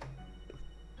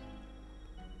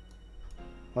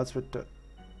 What's with the...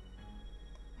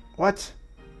 What?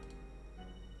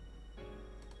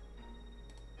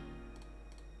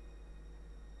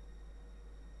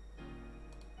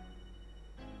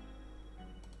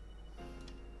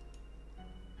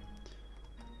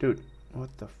 Dude,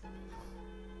 what the...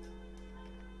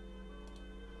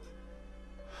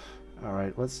 All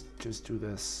right, let's just do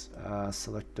this.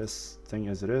 Select this thing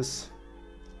as it is.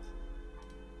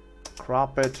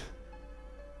 Crop it.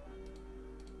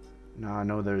 Now I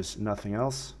know there's nothing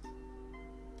else.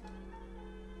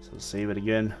 So save it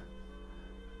again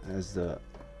as the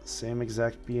same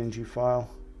exact PNG file.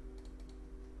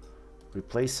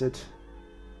 Replace it.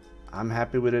 I'm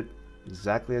happy with it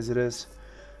exactly as it is.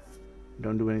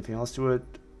 Don't do anything else to it.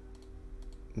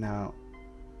 Now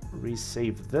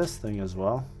resave this thing as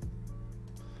well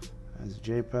as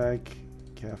JPEG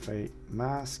cafe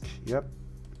mask. Yep,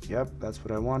 that's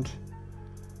what I want.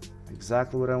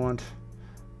 Exactly what I want.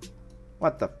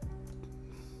 What the...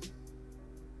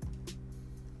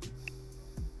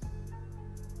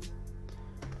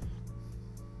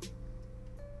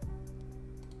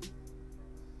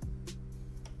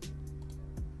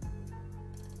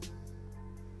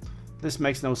 This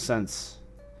makes no sense.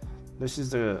 This is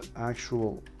the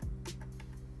actual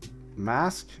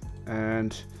mask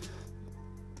and...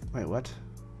 Wait, what?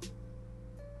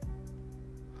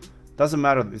 Doesn't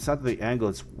matter, it's not the angle,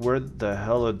 it's where the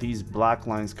hell are these black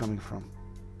lines coming from?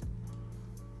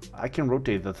 I can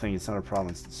rotate the thing, it's not a problem.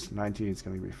 It's 19, it's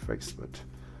gonna be fixed, but...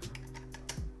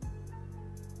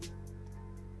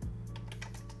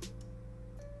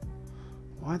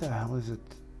 Why the hell is it?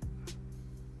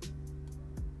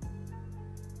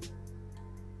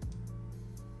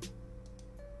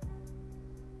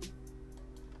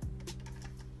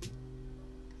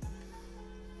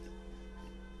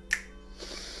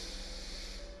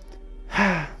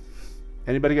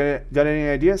 Anybody got any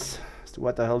ideas as to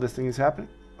what the hell this thing is happening?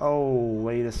 Oh,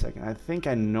 wait a second. I think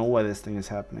I know why this thing is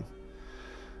happening.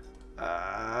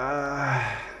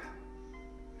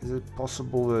 Is it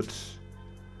possible that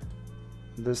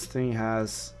this thing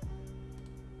has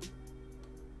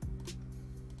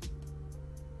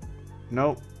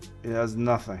Nope, it has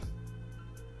nothing.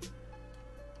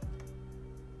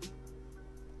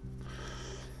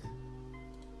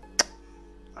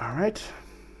 All right,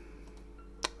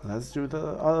 let's do the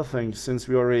other thing. Since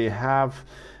we already have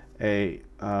a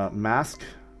mask,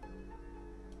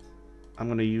 I'm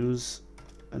gonna use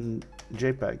a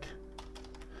JPEG.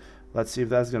 Let's see if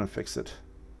that's gonna fix it.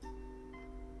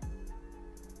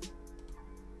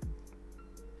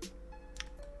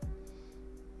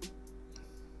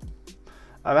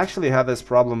 I've actually had this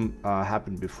problem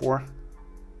happen before.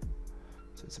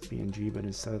 So it's a PNG, but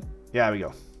instead, yeah, there we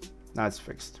go. Now it's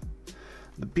fixed.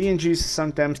 The PNGs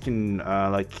sometimes can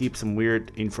like keep some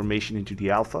weird information into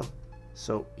the alpha.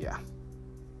 So yeah.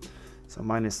 So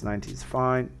 -90 is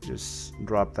fine. Just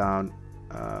drop down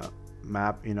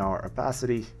map in our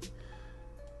opacity.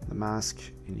 The mask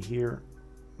in here.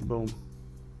 Boom.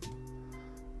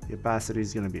 The opacity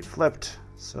is going to be flipped.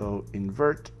 So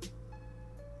invert.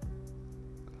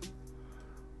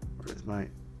 Where's my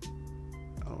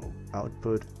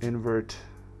output? Invert.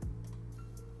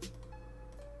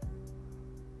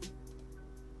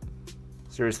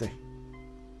 Seriously.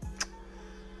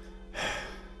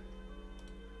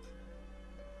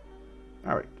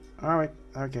 All right,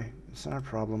 okay, it's not a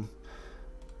problem.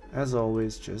 As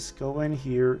always, just go in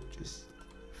here, just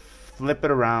flip it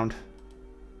around.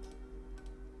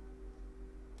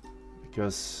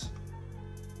 Because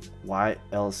why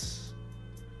else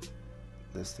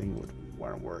this thing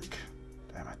won't work?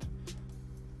 Damn it.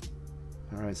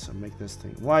 All right, so make this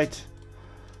thing white.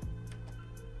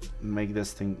 Make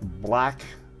this thing black.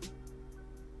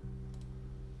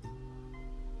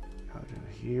 Out in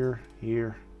here,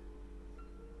 here.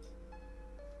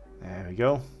 There we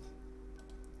go.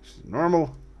 This is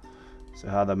normal. So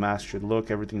how the mask should look.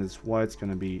 Everything that's white is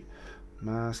going to be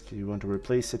mask. You want to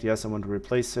replace it? Yes, I want to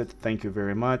replace it. Thank you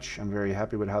very much. I'm very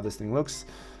happy with how this thing looks.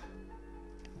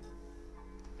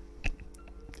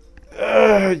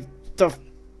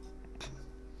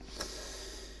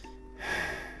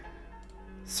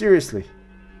 Seriously.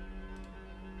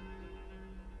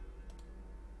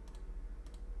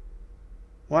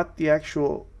 What the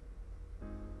actual...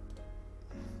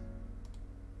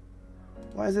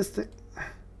 Why is this thing?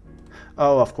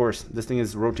 Oh, of course, this thing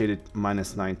is rotated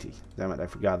 -90. Damn it, I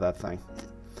forgot that thing.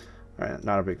 Alright,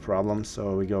 not a big problem.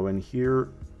 So we go in here,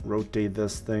 rotate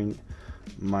this thing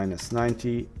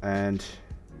 -90, and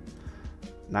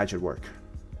now it should work.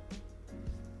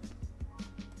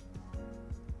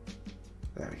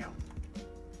 There we go.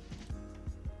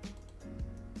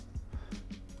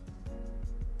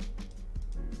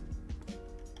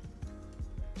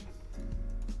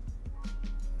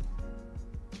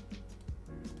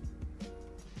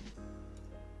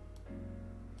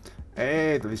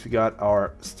 Hey, at least we got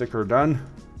our sticker done.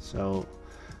 So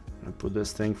I'm gonna put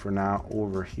this thing for now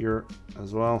over here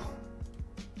as well.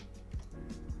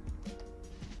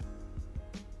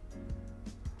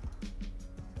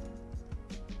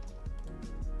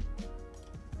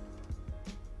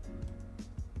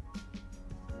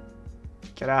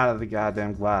 Get out of the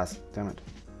goddamn glass, damn it.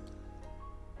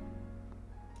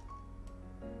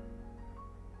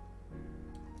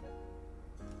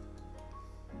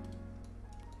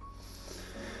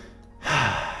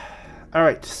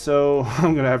 Alright, so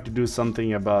I'm gonna have to do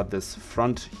something about this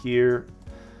front here.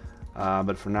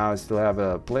 But for now I still have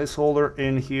a placeholder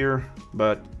in here.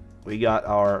 But we got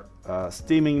our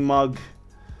steaming mug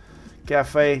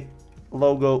cafe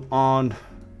logo on.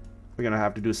 We're gonna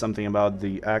have to do something about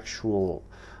the actual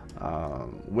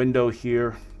window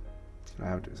here. I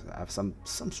have to have some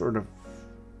sort of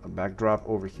a backdrop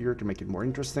over here to make it more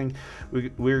interesting.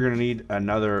 We're gonna need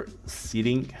another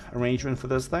seating arrangement for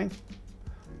this thing.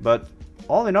 But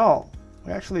all in all,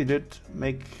 we actually did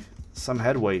make some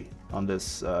headway on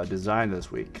this design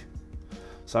this week.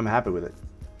 So I'm happy with it.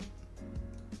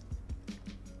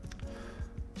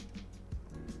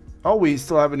 Oh, we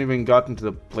still haven't even gotten to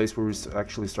the place where we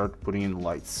actually start putting in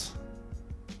lights.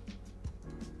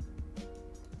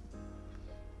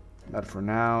 But for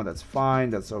now, that's fine,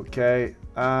 that's okay.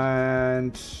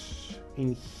 And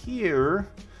in here,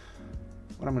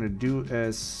 what I'm gonna do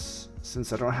is,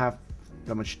 since I don't have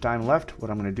that much time left,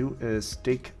 what I'm gonna do is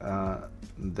take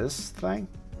this thing,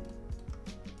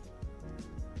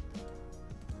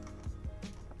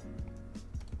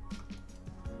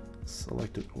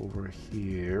 select it over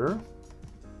here,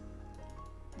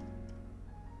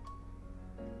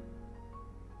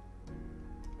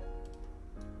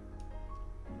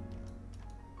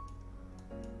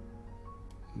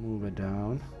 move it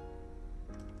down.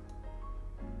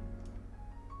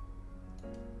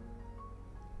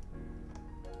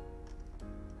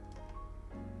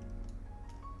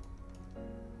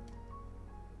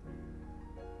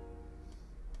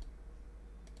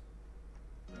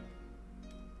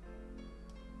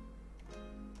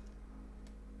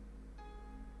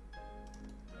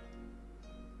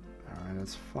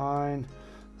 That's fine.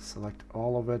 Select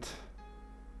all of it.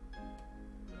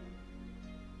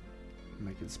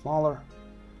 Make it smaller,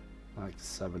 like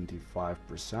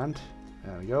 75%.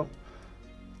 There we go.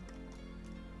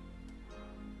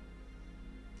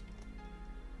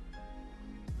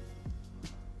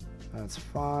 That's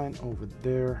fine over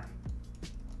there.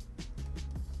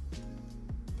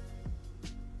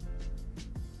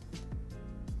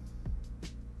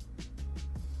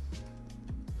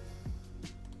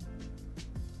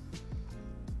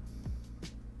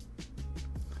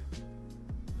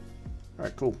 All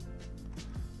right, cool.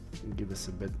 Give us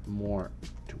a bit more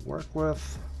to work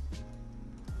with.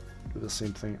 Do the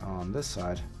same thing on this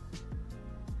side.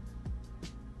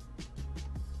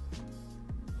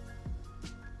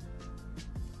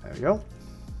 There we go.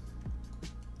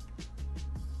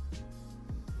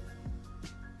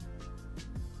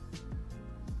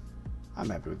 I'm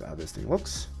happy with how this thing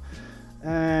looks.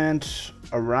 And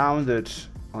around it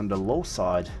on the low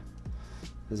side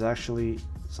is actually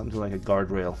something like a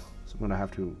guardrail. So I'm gonna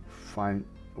have to find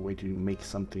a way to make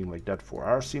something like that for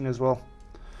our scene as well.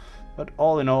 But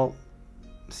all in all,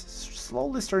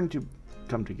 slowly starting to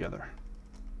come together.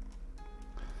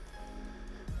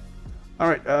 All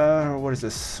right, what is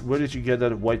this? Where did you get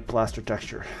that white plaster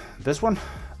texture? This one?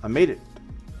 I made it.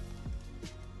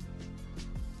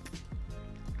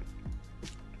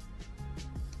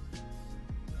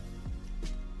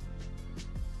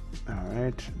 All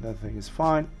right, that thing is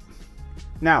fine.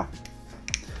 Now,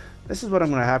 this is what I'm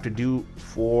gonna have to do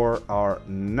for our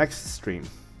next stream.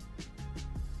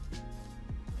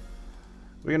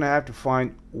 We're gonna have to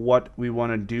find what we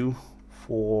want to do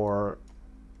for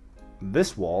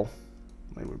this wall.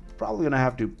 We're probably gonna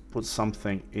have to put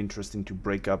something interesting to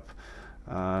break up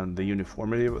the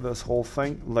uniformity of this whole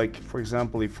thing. Like, for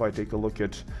example, if I take a look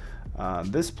at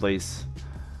this place,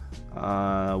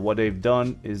 what they've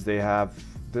done is they have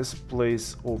this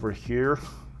place over here,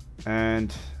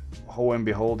 and lo and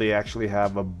behold, they actually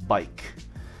have a bike,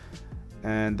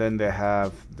 and then they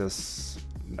have this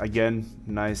again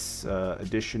nice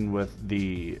addition with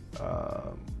the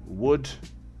wooden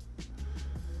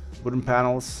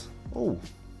panels. Oh,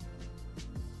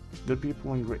 good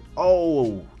people and great.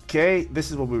 Oh, okay,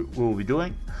 this is what we will be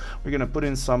doing. We're gonna put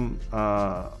in some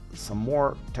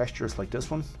more textures like this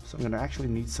one. So I'm gonna actually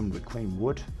need some reclaimed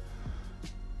wood,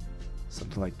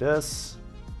 something like this.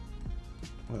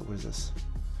 What is this?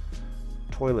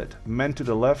 Toilet, men to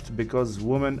the left because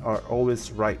women are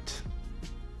always right.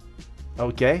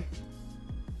 Okay.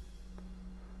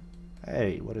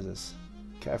 Hey, what is this?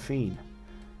 Caffeine.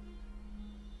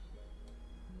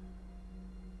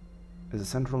 Is a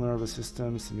central nervous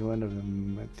system stimulant of the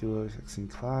methyloxine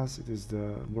class. It is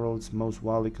the world's most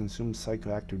widely consumed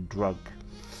psychoactive drug.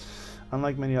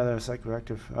 Unlike many other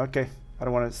psychoactive... Okay, I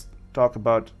don't want to talk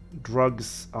about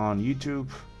drugs on YouTube,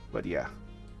 but yeah.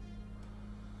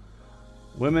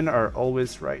 Women are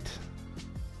always right.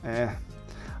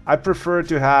 I prefer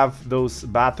to have those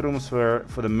bathrooms where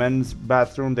for the men's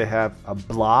bathroom they have a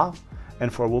blah,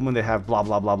 and for a woman they have blah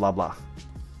blah blah blah blah.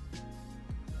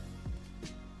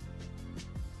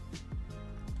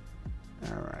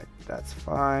 Alright, that's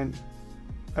fine.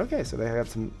 Okay, so they have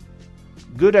some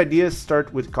good ideas.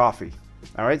 Start with coffee.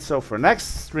 Alright, so for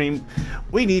next stream,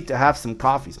 we need to have some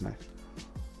coffees, man.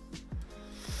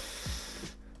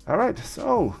 Alright,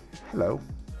 so, hello.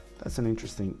 That's an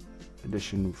interesting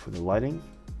addition for the lighting.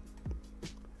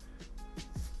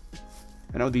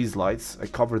 I know these lights, I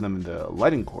cover them in the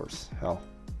lighting course. Hell,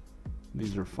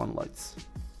 these are fun lights.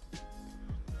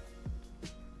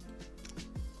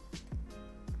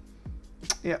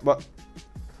 Yeah, but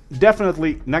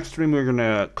definitely next stream we're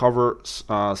gonna cover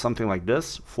something like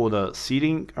this for the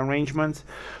seating arrangement.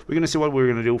 We're gonna see what we're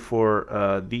gonna do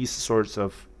for these sorts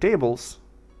of tables,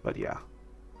 but yeah.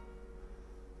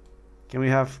 Can we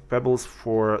have pebbles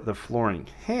for the flooring?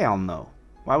 Hell no.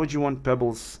 Why would you want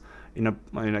pebbles in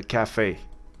a cafe?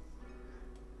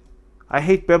 I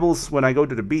hate pebbles when I go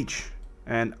to the beach,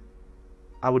 and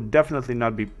I would definitely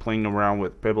not be playing around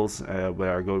with pebbles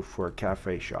where I go for a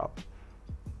cafe shop.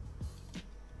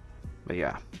 But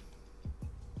yeah,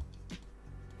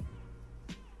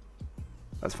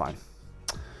 that's fine.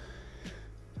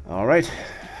 All right.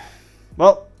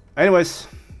 Well, anyways,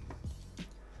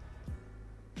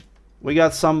 we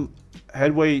got some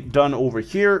headway done over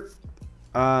here.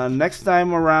 Next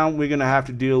time around, we're gonna have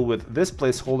to deal with this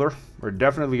placeholder. We're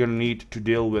definitely gonna need to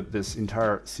deal with this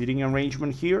entire seating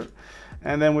arrangement here,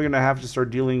 and then we're gonna have to start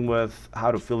dealing with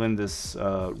how to fill in this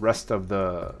rest of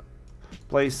the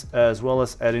place, as well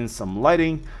as add in some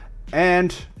lighting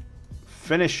and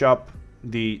finish up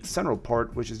the central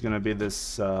part, which is gonna be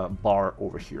this bar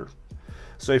over here.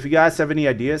 So if you guys have any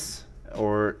ideas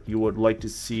or you would like to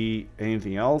see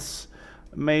anything else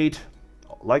made,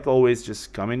 like always,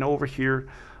 just come in over here,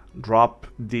 drop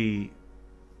the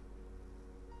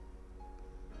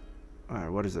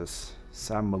what is this?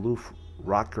 Sam Malouf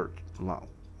Rocker.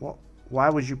 Well, why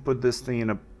would you put this thing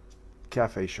in a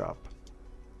cafe shop?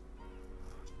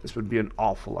 This would be an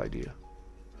awful idea.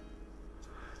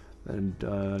 And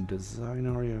design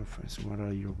area. What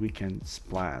are your weekends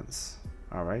plans?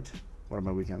 All right. What are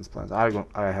my weekends plans? I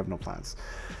have no plans.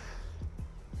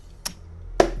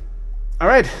 All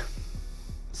right.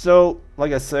 So,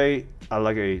 like I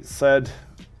said,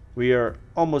 we are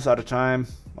almost out of time.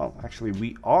 Well, actually,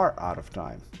 we are out of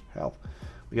time. Hell,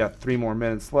 we got 3 more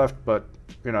minutes left, but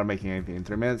we're not making anything in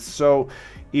 3 minutes. So,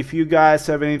 if you guys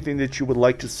have anything that you would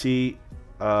like to see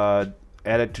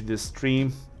added to this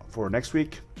stream for next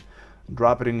week,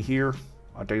 drop it in here.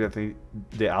 I'll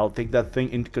take that thing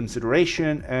into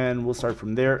consideration, and we'll start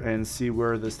from there and see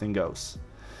where this thing goes.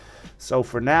 So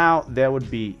for now, that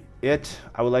would be it.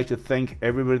 I would like to thank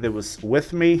everybody that was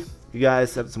with me. You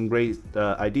guys have some great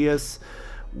ideas.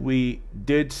 We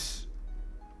did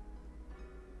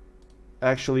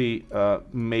actually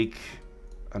make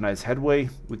a nice headway.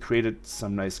 We created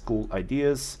some nice cool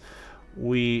ideas.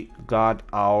 We got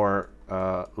our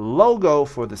logo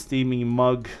for the steaming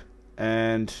mug,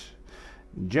 and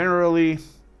generally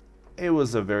it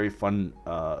was a very fun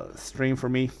stream for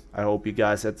me. I hope you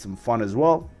guys had some fun as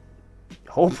well.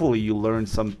 Hopefully you learned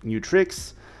some new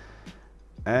tricks,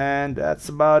 and that's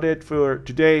about it for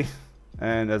today.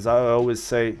 And as I always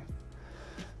say,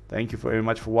 thank you very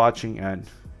much for watching, and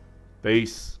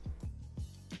peace.